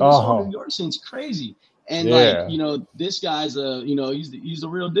 damn, this whole New York scene's crazy. And like, you know, this guy's you know, he's the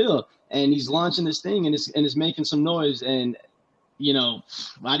real deal, and he's launching this thing and it's making some noise. And you know,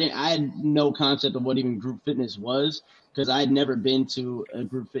 I had no concept of what even group fitness was because I had never been to a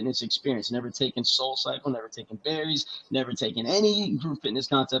group fitness experience, never taken Soul Cycle, never taken Barry's, never taken any group fitness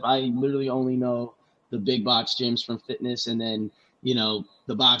concept. I literally only know the big box gyms from fitness and then, you know,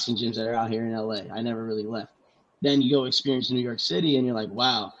 the boxing gyms that are out here in LA. I never really left. Then you go experience New York City and you're like,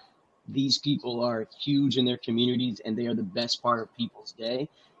 wow, these people are huge in their communities and they are the best part of people's day.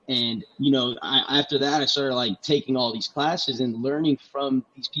 And, you know, after that, I started like taking all these classes and learning from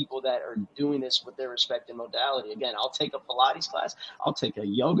these people that are doing this with their respective modality. Again, I'll take a Pilates class. I'll take a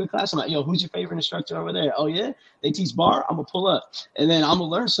yoga class. I'm like, yo, who's your favorite instructor over there? Oh, yeah, they teach bar. I'm going to pull up. And then I'm going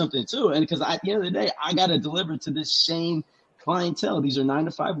to learn something, too. And because at the end of the day, I got to deliver to this same clientele. These are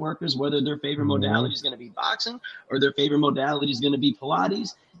 9-to-5 workers, whether their favorite modality is going to be boxing or their favorite modality is going to be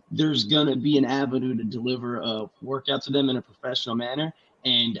Pilates. There's going to be an avenue to deliver a workout to them in a professional manner.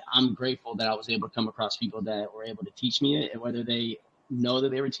 And I'm grateful that I was able to come across people that were able to teach me it, and whether they know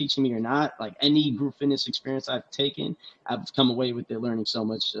that they were teaching me or not, like any group fitness experience I've taken, I've come away with it learning so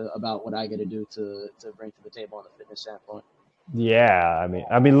much about what I got to do to bring to the table on the fitness standpoint. Yeah,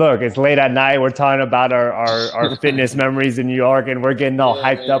 I mean, look, it's late at night. We're talking about our fitness memories in New York, and we're getting all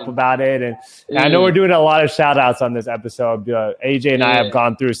hyped up about it. And I know we're doing a lot of shout outs on this episode. AJ and I have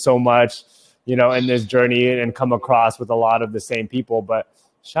gone through so much, you know, in this journey and come across with a lot of the same people. But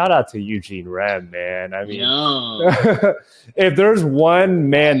shout out to Eugene Rem, man. I mean, if there's one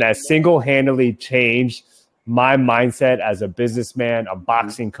man that single-handedly changed my mindset as a businessman, a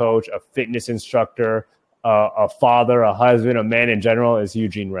boxing coach, a fitness instructor, a father, a husband, a man in general, is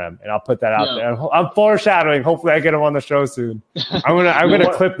Eugene Rem, and I'll put that out there. I'm foreshadowing. Hopefully, I get him on the show soon. I'm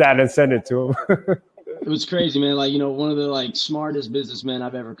gonna clip that and send it to him. It was crazy, man. Like, you know, one of the like smartest businessmen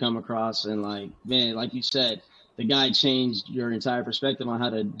I've ever come across, and like, man, like you said, the guy changed your entire perspective on how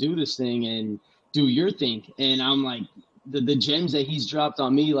to do this thing and do your thing. And I'm like, the gems that he's dropped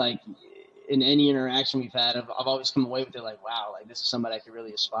on me, like in any interaction we've had, I've always come away with it like, wow, like this is somebody I could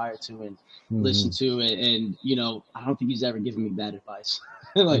really aspire to and listen to. And, you know, I don't think he's ever given me bad advice.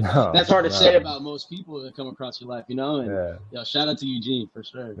 Like, that's hard to say about most people that come across your life, you know? And shout out to Eugene for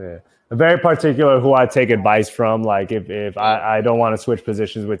sure. Yeah. I'm very particular who I take advice from. Like if I don't want to switch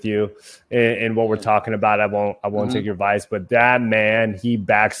positions with you in what we're talking about, I won't take your advice. But that man, he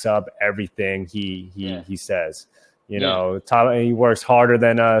backs up everything he says. You know, he works harder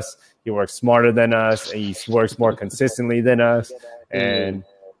than us. He works smarter than us. And he works more consistently than us. And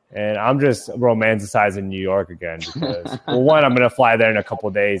I'm just romanticizing New York again because, well, one, I'm going to fly there in a couple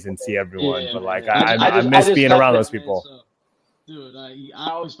of days and see everyone. But, like, I miss being around those people. Man, so, dude,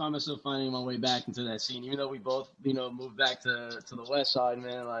 I always find myself finding my way back into that scene. Even though we both, you know, moved back to the West Side,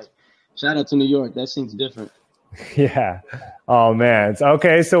 man. Like, shout out to New York. That seems different. Yeah. Oh, man.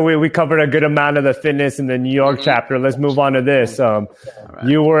 Okay, so we covered a good amount of the fitness in the New York chapter. Let's move on to this.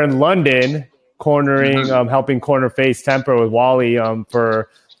 You were in London cornering, helping corner Face Temper with Wally for,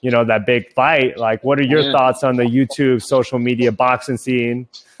 you know, that big fight. Like, what are your thoughts on the YouTube social media boxing scene?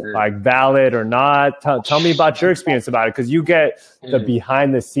 Like, valid or not? Tell me about your experience about it, because you get the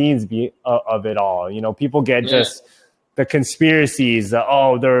behind the scenes of it all. You know, people get just the conspiracies.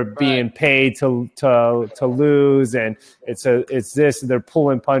 They're being paid to lose, and it's this. They're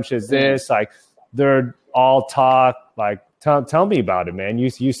pulling punches. This, like, they're all talk. Like, tell me about it, man. You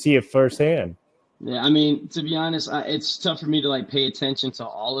see it firsthand. Yeah, I mean, to be honest, it's tough for me to like pay attention to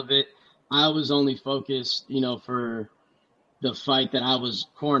all of it. I was only focused, you know, for the fight that I was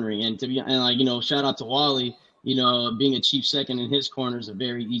cornering, and like, you know, shout out to Wally. You know, being a chief second in his corner is a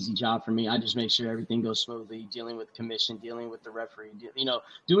very easy job for me. I just make sure everything goes smoothly, dealing with commission, dealing with the referee, you know,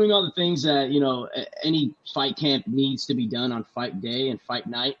 doing all the things that, you know, any fight camp needs to be done on fight day and fight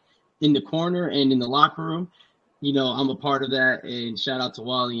night in the corner and in the locker room. You know, I'm a part of that, and shout out to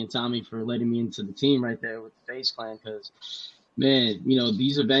Wally and Tommy for letting me into the team right there with the Face Clan, because, man, you know,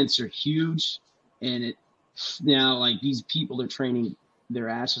 these events are huge, and now, like, these people are training their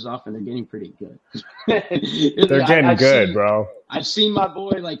asses off, and they're getting pretty good. They're getting good, bro. I've seen my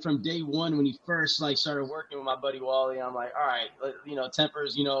boy, like, from day one when he first, like, started working with my buddy Wally. I'm like, all right, you know,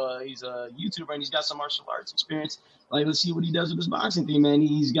 Temper's, you know, he's a YouTuber, and he's got some martial arts experience. Like, let's see what he does with his boxing thing, man.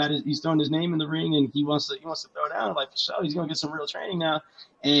 He's throwing his name in the ring, and he wants to throw down. Like, for sure, he's gonna get some real training now.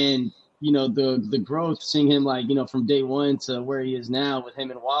 And, you know, the growth, seeing him, like, you know, from day one to where he is now with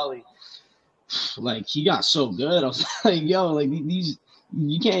him and Wally, like, he got so good. I was like, yo, like, these,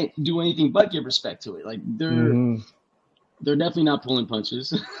 you can't do anything but give respect to it. Like, they're definitely not pulling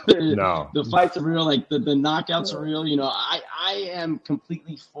punches. No. The fights are real. Like, the knockouts are real. You know, I am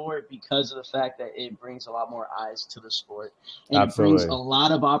completely for it because of the fact that it brings a lot more eyes to the sport. And Absolutely. It brings a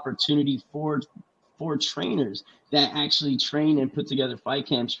lot of opportunity for trainers that actually train and put together fight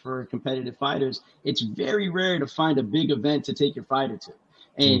camps for competitive fighters. It's very rare to find a big event to take your fighter to.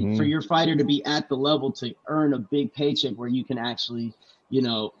 And for your fighter to be at the level to earn a big paycheck where you can actually, you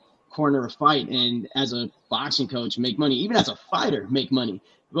know, corner a fight, and as a boxing coach make money, even as a fighter make money.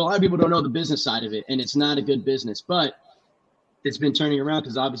 Well, a lot of people don't know the business side of it, and it's not a good business, but it's been turning around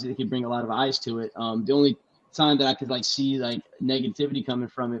because obviously they can bring a lot of eyes to it. The only time that I could like see like negativity coming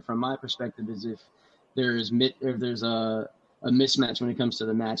from it, from my perspective, is if there's a mismatch when it comes to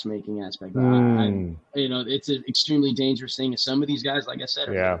the matchmaking aspect. You know, it's an extremely dangerous thing. And some of these guys, like I said,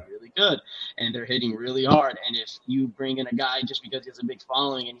 are really good, and they're hitting really hard. And if you bring in a guy just because he has a big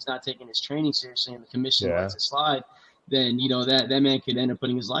following and he's not taking his training seriously, and the commission lets it slide, then, you know, that man could end up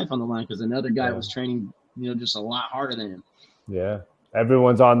putting his life on the line because another guy was training, you know, just a lot harder than him. Yeah.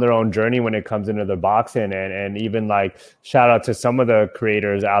 Everyone's on their own journey when it comes into the boxing, and even like shout out to some of the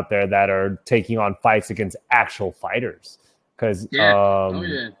creators out there that are taking on fights against actual fighters, because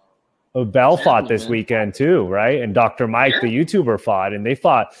Bell fought this weekend too, right? And Dr. Mike, the YouTuber, fought, and they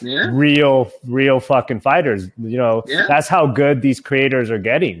fought real fucking fighters. You know, that's how good these creators are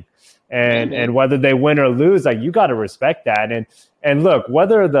getting. And whether they win or lose, like, you got to respect that. And look,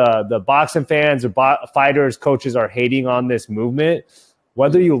 whether the boxing fans or fighters, coaches are hating on this movement,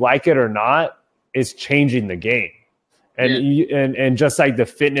 whether you like it or not, it's changing the game. And just like the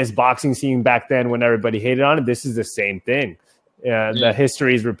fitness boxing scene back then when everybody hated on it, this is the same thing. The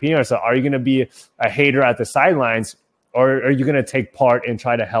history is repeating itself. Are you going to be a hater at the sidelines, or are you going to take part and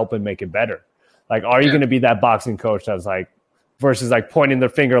try to help and make it better? Like, are you going to be that boxing coach that's like, versus like pointing their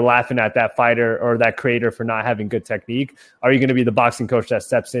finger, laughing at that fighter or that creator for not having good technique? Are you going to be the boxing coach that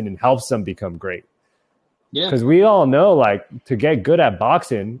steps in and helps them become great? Yeah. Because we all know, like, to get good at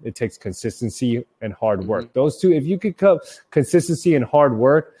boxing, it takes consistency and hard work. Those two, if you could consistency and hard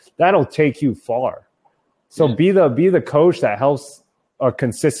work, that'll take you far. So be the coach that helps a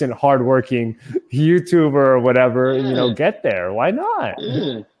consistent, hardworking YouTuber or whatever, get there. Why not?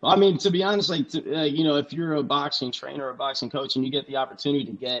 Yeah. I mean, to be honest, like, if you're a boxing trainer or a boxing coach and you get the opportunity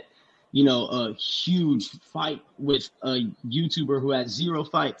to get, a huge fight with a YouTuber who has 0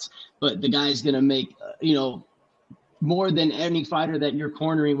 fights, but the guy's going to make, more than any fighter that you're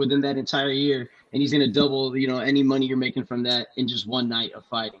cornering within that entire year. And he's going to double, any money you're making from that in just one night of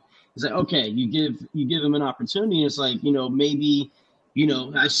fighting. It's like, okay, you give him an opportunity. It's like, maybe,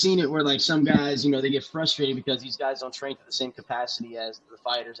 I've seen it where, like, some guys, they get frustrated because these guys don't train to the same capacity as the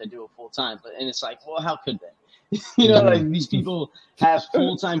fighters that do it full time. And it's like, well, how could they? Like, these people have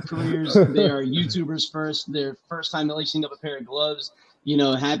full-time careers. They are YouTubers first. Their first time lacing up a pair of gloves,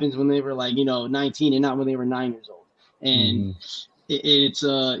 happens when they were like, 19 and not when they were 9 years old. And it's,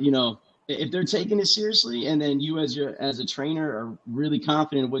 if they're taking it seriously, and then you as a trainer are really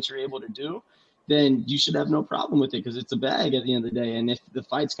confident in what you're able to do, then you should have no problem with it, because it's a bag at the end of the day. And if the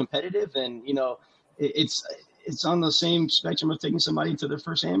fight's competitive, then, it's on the same spectrum of taking somebody to their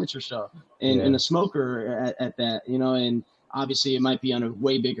first amateur show and a smoker at that, and obviously it might be on a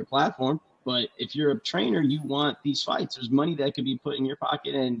way bigger platform. But if you're a trainer, you want these fights. There's money that could be put in your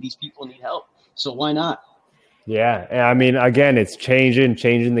pocket, and these people need help. So why not? Yeah. I mean, again, it's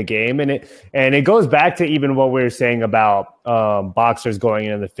changing the game. And it goes back to even what we were saying about boxers going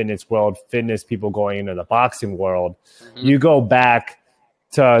into the fitness world, fitness people going into the boxing world. You go back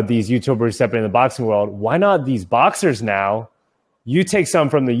to these YouTubers stepping in the boxing world. Why not these boxers now? You take some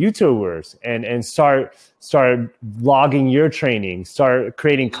from the YouTubers and start logging your training, start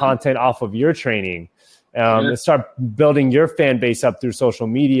creating content off of your training, and start building your fan base up through social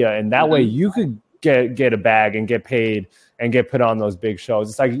media. And that way you could get a bag and get paid and get put on those big shows.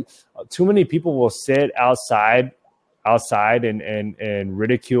 It's like too many people will sit outside and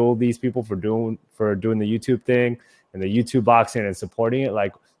ridicule these people for doing the YouTube thing and the YouTube boxing and supporting it.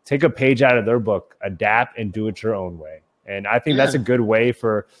 Like, take a page out of their book, adapt, and do it your own way. And I think that's a good way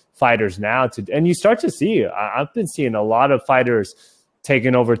for fighters now and you start to see, I've been seeing a lot of fighters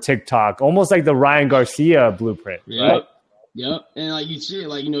taking over TikTok, almost like the Ryan Garcia blueprint, right? Yep. And like you see,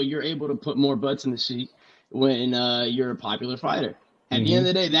 like, you're able to put more butts in the seat when you're a popular fighter. At the end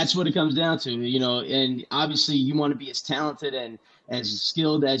of the day, that's what it comes down to, and obviously you want to be as talented and as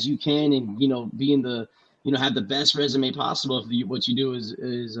skilled as you can, and, be in the, have the best resume possible if what you do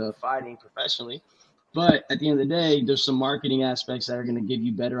is fighting professionally. But at the end of the day, there's some marketing aspects that are going to give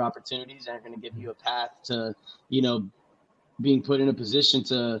you better opportunities and are going to give you a path to, being put in a position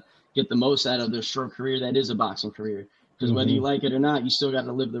to get the most out of the short career that is a boxing career. Because whether you like it or not, you still got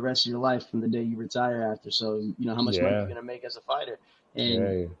to live the rest of your life from the day you retire after. So, how much money you're going to make as a fighter.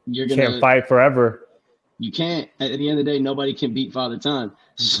 And you're going to can't fight forever. You can't. At the end of the day, nobody can beat Father Time.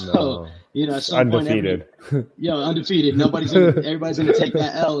 So, at some undefeated. point, undefeated. Everybody's going to take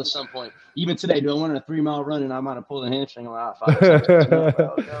that L at some point. Even today, do I want a 3-mile run and I'm going to pull the hamstring? I'm like,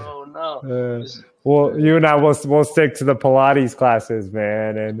 no. Well, you and I will stick to the Pilates classes,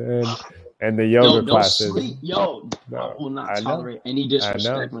 man, and the yoga classes. Sleep. I will not tolerate any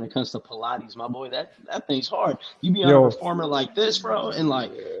disrespect when it comes to Pilates, my boy. That thing's hard. You be on a performer like this, bro, and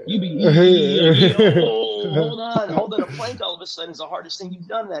like you be hold on, holding a plank all of a sudden is the hardest thing you've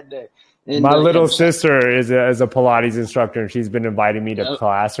done that day. And my little sister is a Pilates instructor, and she's been inviting me to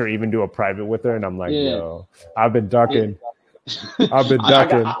class or even do a private with her, and I'm like, I've been ducking. I've been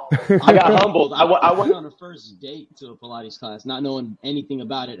ducking. I got humbled. I went on a first date to a Pilates class, not knowing anything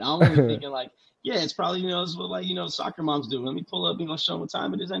about it. I'm only thinking like, yeah, it's probably, it's what like, soccer moms do. Let me pull up, show them what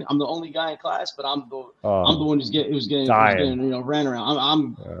time it is. I'm the only guy in class, but I'm the one who's getting ran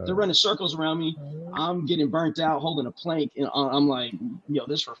around. They're running circles around me. I'm getting burnt out, holding a plank, and I'm like,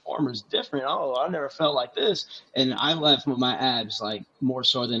 this reformer's different. Oh, I never felt like this, and I left with my abs like more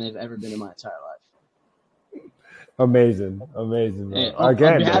sore than they've ever been in my entire life. Amazing. Yeah,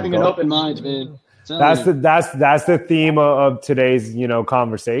 again, having an open mind, man. That's the theme of today's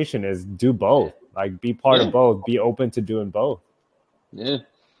conversation is do both. Like be part of both. Be open to doing both. Yeah,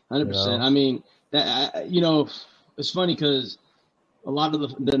 100%. I mean, that it's funny because a lot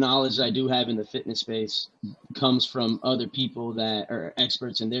of the knowledge I do have in the fitness space comes from other people that are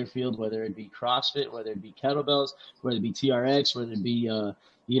experts in their field, whether it be CrossFit, whether it be kettlebells, whether it be TRX, whether it be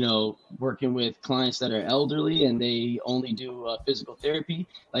working with clients that are elderly and they only do physical therapy.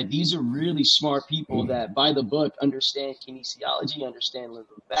 Like these are really smart people that by the book understand kinesiology, understand the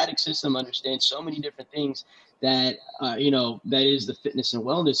lymphatic system, understand so many different things that, that is the fitness and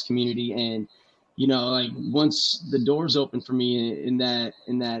wellness community. And, like once the doors open for me in that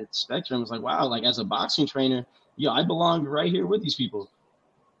spectrum, I was like, wow, like as a boxing trainer, I belong right here with these people.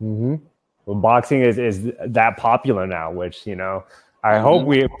 Mm-hmm. Well, boxing is that popular now, which, I hope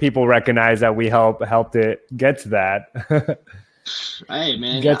people recognize that we helped it get to that. Hey,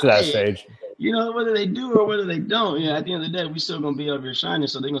 man. Get to that stage. Whether they do or whether they don't, at the end of the day, we still going to be up here shining,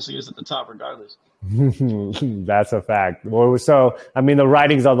 so they're going to see us at the top regardless. That's a fact. Well, so, I mean, the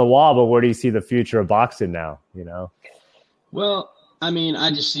writing's on the wall, but where do you see the future of boxing now, Well, I mean, I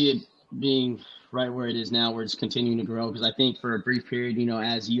just see it being right where it is now, where it's continuing to grow, because I think for a brief period,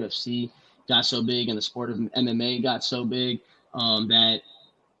 as UFC got so big and the sport of MMA got so big, that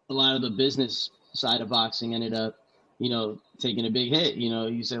a lot of the business side of boxing ended up, taking a big hit.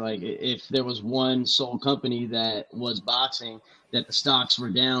 You say like if there was one sole company that was boxing, that the stocks were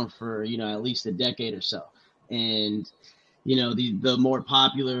down for, at least a decade or so. And, the more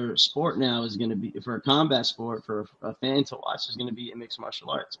popular sport now is going to be for a combat sport, for a fan to watch is going to be in mixed martial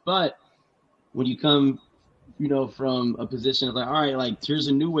arts. But when you come, from a position of like, all right, like here's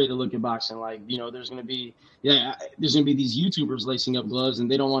a new way to look at boxing. Like, there's going to be these YouTubers lacing up gloves and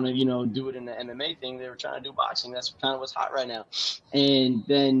they don't want to, do it in the MMA thing. They were trying to do boxing. That's kind of what's hot right now. And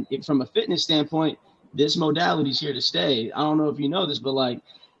then from a fitness standpoint, this modality is here to stay. I don't know if you know this, but like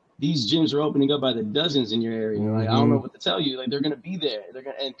these gyms are opening up by the dozens in your area. Like, I don't know what to tell you. Like they're going to be there.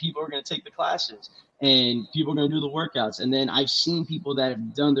 And people are going to take the classes and people are going to do the workouts. And then I've seen people that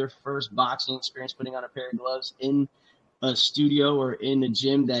have done their first boxing experience putting on a pair of gloves in a studio or in a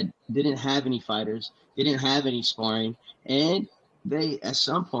gym that didn't have any fighters, didn't have any sparring. And they, at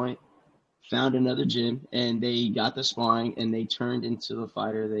some point, found another gym and they got the sparring and they turned into the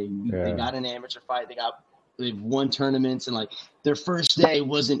fighter. They got an amateur fight. They've won tournaments, and like their first day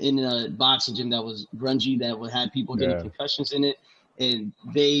wasn't in a boxing gym that was grungy, that would have people getting concussions in it. And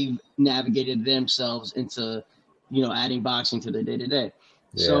they've navigated themselves into, adding boxing to their day to day.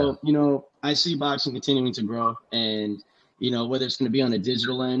 So, I see boxing continuing to grow, and, whether it's going to be on a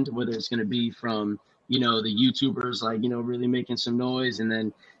digital end, whether it's going to be from, the YouTubers, like, really making some noise. And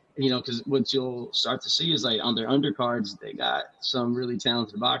then, because what you'll start to see is like on their undercards, they got some really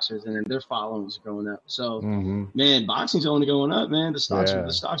talented boxers and then their followings growing up. So, man, boxing's only going up, man. The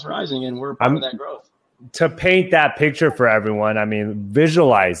stock's rising, and we're part of that growth. To paint that picture for everyone, I mean,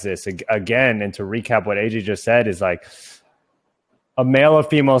 visualize this again. And to recap what AJ just said is like a male or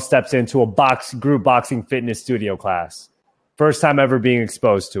female steps into a group boxing fitness studio class. First time ever being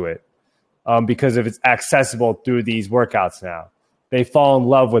exposed to it because of it's accessible through these workouts now. They fall in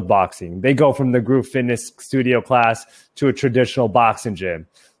love with boxing. They go from the group fitness studio class to a traditional boxing gym.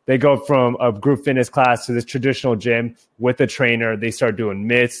 They go from a group fitness class to this traditional gym with a trainer. They start doing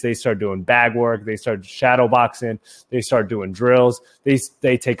mitts. They start doing bag work. They start shadow boxing. They start doing drills.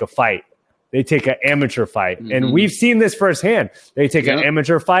 They take a fight. They take an amateur fight. And we've seen this firsthand. They take an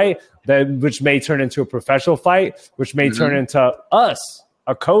amateur fight, which may turn into a professional fight, which may turn into us,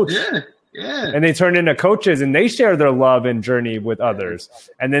 a coach. Yeah. And they turn into coaches and they share their love and journey with others.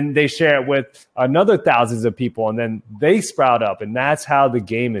 And then they share it with another thousands of people and then they sprout up. And that's how the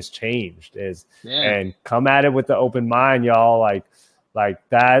game has changed and come at it with the open mind, y'all. Like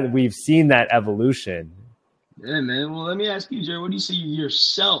that. We've seen that evolution. Yeah, man. Well, let me ask you, Jared, what do you see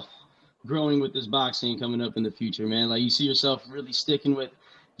yourself growing with this boxing coming up in the future, man? Like you see yourself really sticking with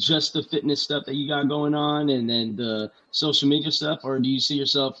just the fitness stuff that you got going on and then the social media stuff, or do you see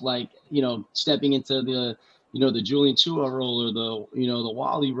yourself like, stepping into the, the Julian Chua role or the, the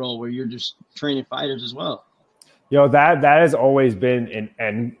Wally role where you're just training fighters as well? Yo, that has always been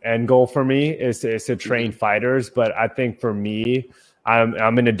an end goal for me is to train fighters. But I think for me,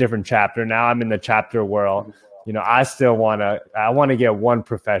 I'm in a different chapter now. I'm in the chapter where, I still want to get one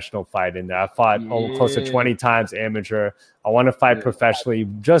professional fight in there. I fought close to 20 times amateur. I want to fight professionally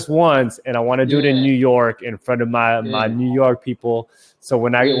just once, and I want to do it in New York in front of my New York people. So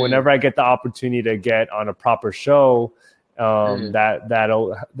whenever I get the opportunity to get on a proper show,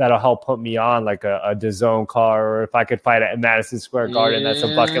 that'll help put me on like a DAZN car, or if I could fight at Madison Square Garden, that's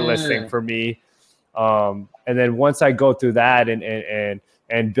a bucket list thing for me. And then once I go through that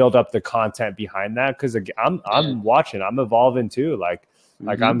and build up the content behind that, because I'm watching, I'm evolving too. Like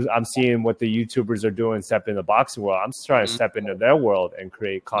I'm seeing what the YouTubers are doing, step in the boxing world. I'm trying to step into their world and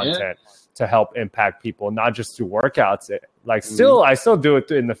create content to help impact people, not just through workouts. I still do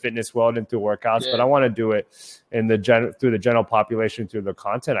it in the fitness world and through workouts, but I want to do it through the general population, through the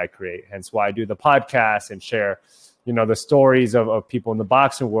content I create. Hence why I do the podcast and share, the stories of people in the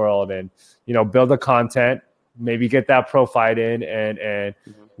boxing world, and, build the content, maybe get that pro fight in. And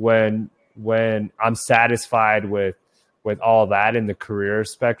when I'm satisfied with all that in the career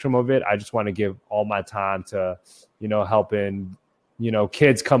spectrum of it, I just want to give all my time to, helping,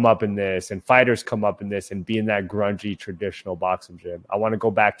 kids come up in this and fighters come up in this and be in that grungy traditional boxing gym. I want to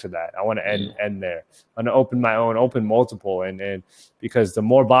go back to that. I want to end there. I want to open multiple, and because the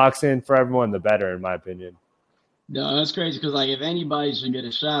more boxing for everyone, the better, in my opinion. No, that's crazy, because like if anybody should get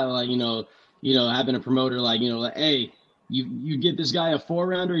a shot, like having a promoter like hey, you get this guy a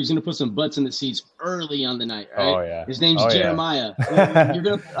 4-rounder, he's gonna put some butts in the seats early on the night, right? Oh yeah. His name's Jeremiah. You're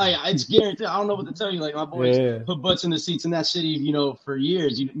gonna it's guaranteed. I don't know what to tell you. Like my boys put butts in the seats in that city, for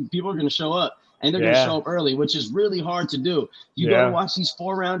years. People are gonna show up, and they're gonna show up early, which is really hard to do. You go to watch these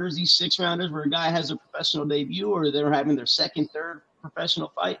 4-rounders, these 6-rounders, where a guy has a professional debut or they're having their second, third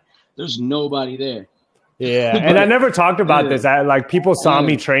professional fight. There's nobody there. Yeah, and I never talked about this. People saw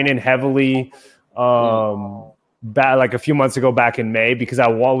me training heavily back like a few months ago, back in May, because I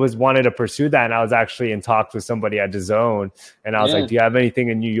wanted to pursue that, and I was actually in talks with somebody at DAZN, and I was like, "Do you have anything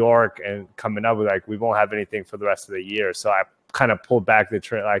in New York?" And coming up with we won't have anything for the rest of the year. So I kind of pulled back the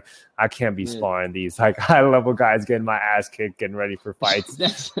train. Like, I can't be sparring these high level guys, getting my ass kicked, getting ready for fights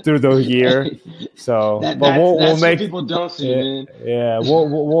through the year. So, we'll make people don't see, man. Yeah,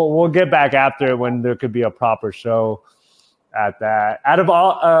 we'll get back after it when there could be a proper show at that. Out of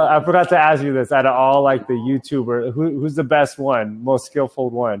all, I forgot to ask you this. Out of all the YouTuber, who's the best one, most skillful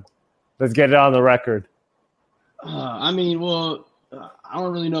one? Let's get it on the record. I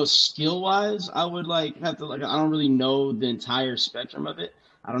don't really know skill-wise. I would have to I don't really know the entire spectrum of it.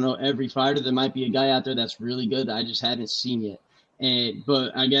 I don't know every fighter. There might be a guy out there that's really good that I just haven't seen yet.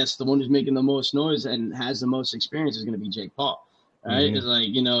 But I guess the one who's making the most noise and has the most experience is going to be Jake Paul, right?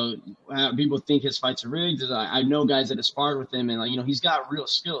 It's people think his fights are rigged. I know guys that have sparred with him, and he's got real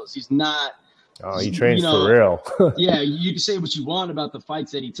skills. He's not. Oh, he trains for real. Yeah, you can say what you want about the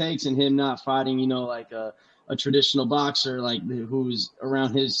fights that he takes and him not fighting, a traditional boxer who's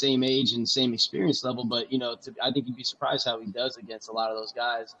around his same age and same experience level. But, I think you'd be surprised how he does against a lot of those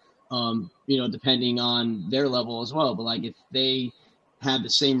guys, depending on their level as well. But if they have the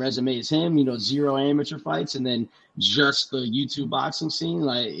same resume as him, 0 amateur fights and then just the YouTube boxing scene,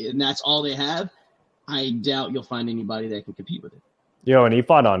 and that's all they have, I doubt you'll find anybody that can compete with it. And he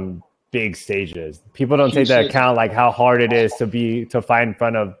fought on big stages. People don't take that account, how hard it is to fight in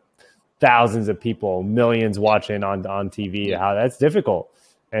front of thousands of people, millions watching on TV, how that's difficult,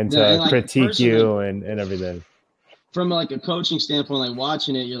 and to critique you and everything. From a coaching standpoint,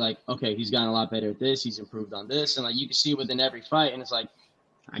 watching it, you're like, okay, he's gotten a lot better at this, he's improved on this, and you can see within every fight, and it's I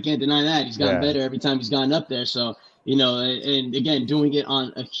can't deny that he's gotten better every time he's gotten up there. So and again, doing it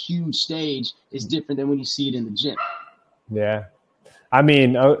on a huge stage is different than when you see it in the gym. Yeah. I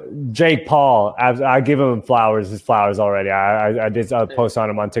mean, Jake Paul, I give him his flowers already. I did a post on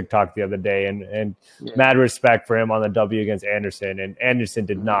him on TikTok the other day, and mad respect for him on the W against Anderson. And Anderson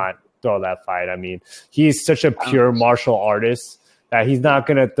did not throw that fight. I mean, he's such a pure martial artist that he's not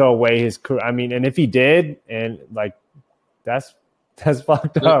going to throw away his career. I mean, and if he did, and that's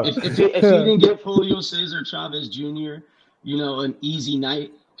fucked up. If he didn't get Julio Cesar Chavez Jr., an easy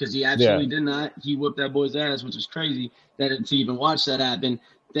night, because he absolutely did not. He whooped that boy's ass, which is crazy to even watch that happen.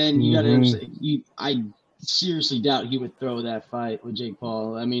 Then you got to understand. I seriously doubt he would throw that fight with Jake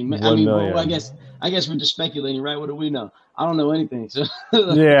Paul. I guess we're just speculating, right? What do we know? I don't know anything. So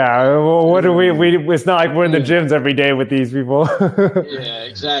yeah, well, what do we? It's not like we're in the gyms every day with these people. Yeah,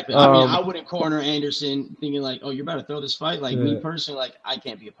 exactly. I wouldn't corner Anderson thinking oh, you're about to throw this fight. Me personally, I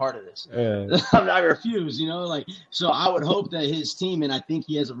can't be a part of this. Yeah. I refuse. So I would hope that his team, and I think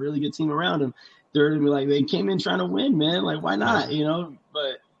he has a really good team around him, they're gonna be like, they came in trying to win, man. Like, why not?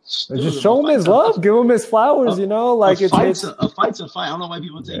 But still, just show him his love, give him his flowers. Like a fight's a fight. I don't know why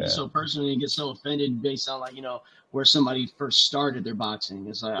people take it so personally and get so offended based on like where somebody first started their boxing.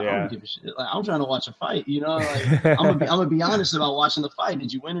 It's like I don't give a shit. Like, I'm trying to watch a fight. Like I'm gonna be honest about watching the fight.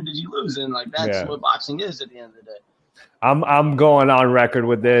 Did you win or did you lose? And like that's what boxing is at the end of the day. I'm going on record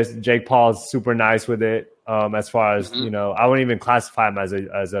with this. Jake Paul's super nice with it. As far as I wouldn't even classify him as a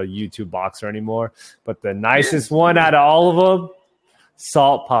YouTube boxer anymore. But the nicest one out of all of them,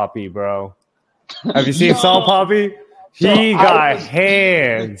 Salt Poppy, bro. Have you seen Salt Poppy? He got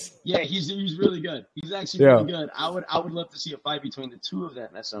hands. Yeah, he's really good. He's actually really good. I would love to see a fight between the two of them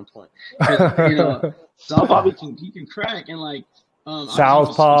at some point. Salt Poppy can crack and like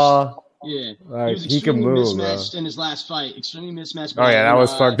Southpaw. Yeah, like, he was extremely mismatched bro. In his last fight. Extremely mismatched. Oh yeah, that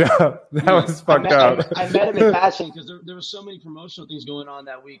was fucked up. That was fucked up. I met him in passing because there were so many promotional things going on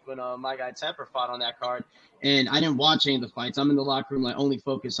that week when my guy Tepper fought on that card, and I didn't watch any of the fights. I'm in the locker room, like only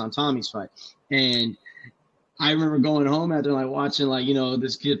focused on Tommy's fight, and I remember going home after like watching like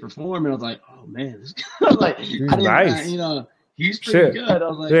this kid perform, and I was like, oh man, this guy like he's nice. He's pretty good. I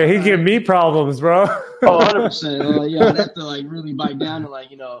was like, he give me problems, bro. 100%. Like, I'd have to like really bite down and like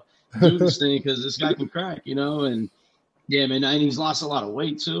do this thing because this guy can crack, and yeah, man, and he's lost a lot of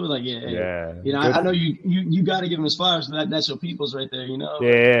weight too. Like, I know you got to give him his flowers. That's your people's right there,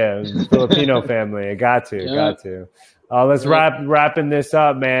 Yeah, Filipino family. I got to. Let's wrapping this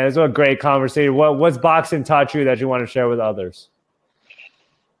up, man. This was a great conversation. What's boxing taught you that you want to share with others?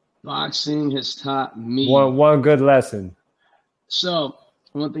 Boxing has taught me one good lesson. So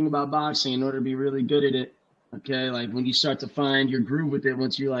one thing about boxing, in order to be really good at it, okay, like when you start to find your groove with it,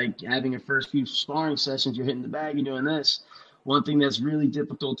 once you're like having your first few sparring sessions, you're hitting the bag, you're doing this. One thing that's really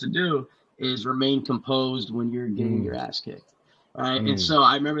difficult to do is remain composed when you're getting your ass kicked. Right. And so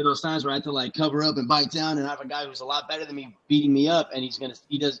I remember those times where I had to like cover up and bite down and have a guy who's a lot better than me beating me up, and he's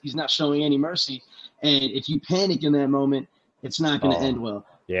not showing any mercy. And if you panic in that moment, it's not going to end well.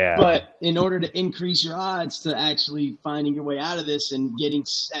 Yeah. But in order to increase your odds to actually finding your way out of this and getting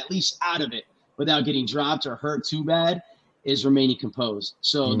at least out of it without getting dropped or hurt too bad is remaining composed.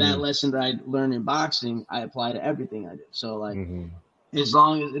 So that lesson that I learned in boxing, I apply to everything I do. So like as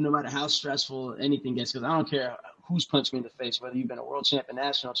long as, no matter how stressful anything gets, because I don't care who's punched me in the face, whether you've been a world champ, a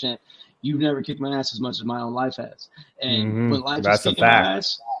national champ, you've never kicked my ass as much as my own life has. And when life is kicking my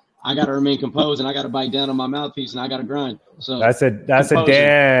ass, I got to remain composed and I got to bite down on my mouthpiece and I got to grind. So that's a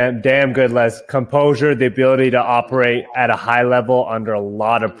damn good lesson. Composure, the ability to operate at a high level under a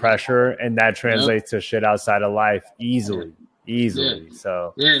lot of pressure, and that translates to shit outside of life easily.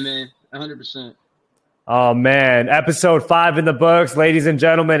 So yeah, man, 100%. Oh man, episode 5 in the books, ladies and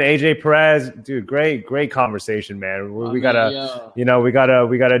gentlemen. AJ Perez, dude, great conversation, man. We gotta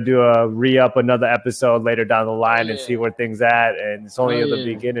do a re-up another episode later down the line and see where things at. And it's only the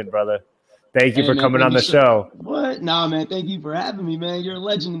beginning, brother. Thank you for coming on the show. What? Nah, man. Thank you for having me, man. You're a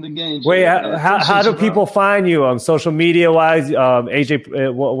legend in the game. Wait, how do people find you? Social media wise,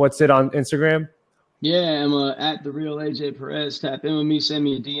 AJ, what's it on Instagram? Yeah, I'm at the real AJ Perez. Tap in with me, send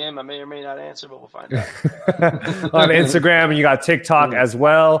me a DM. I may or may not answer, but we'll find out. On Instagram, and you got TikTok as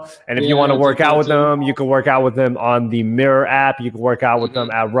well. And if you want to work out with them, you can work out with them on the Mirror app. You can work out with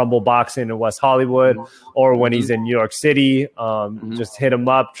them at Rumble Boxing in West Hollywood, or when he's in New York City. Just hit him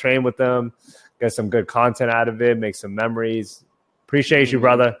up, train with them, get some good content out of it, make some memories. Appreciate you,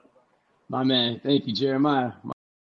 brother. My man. Thank you, Jeremiah.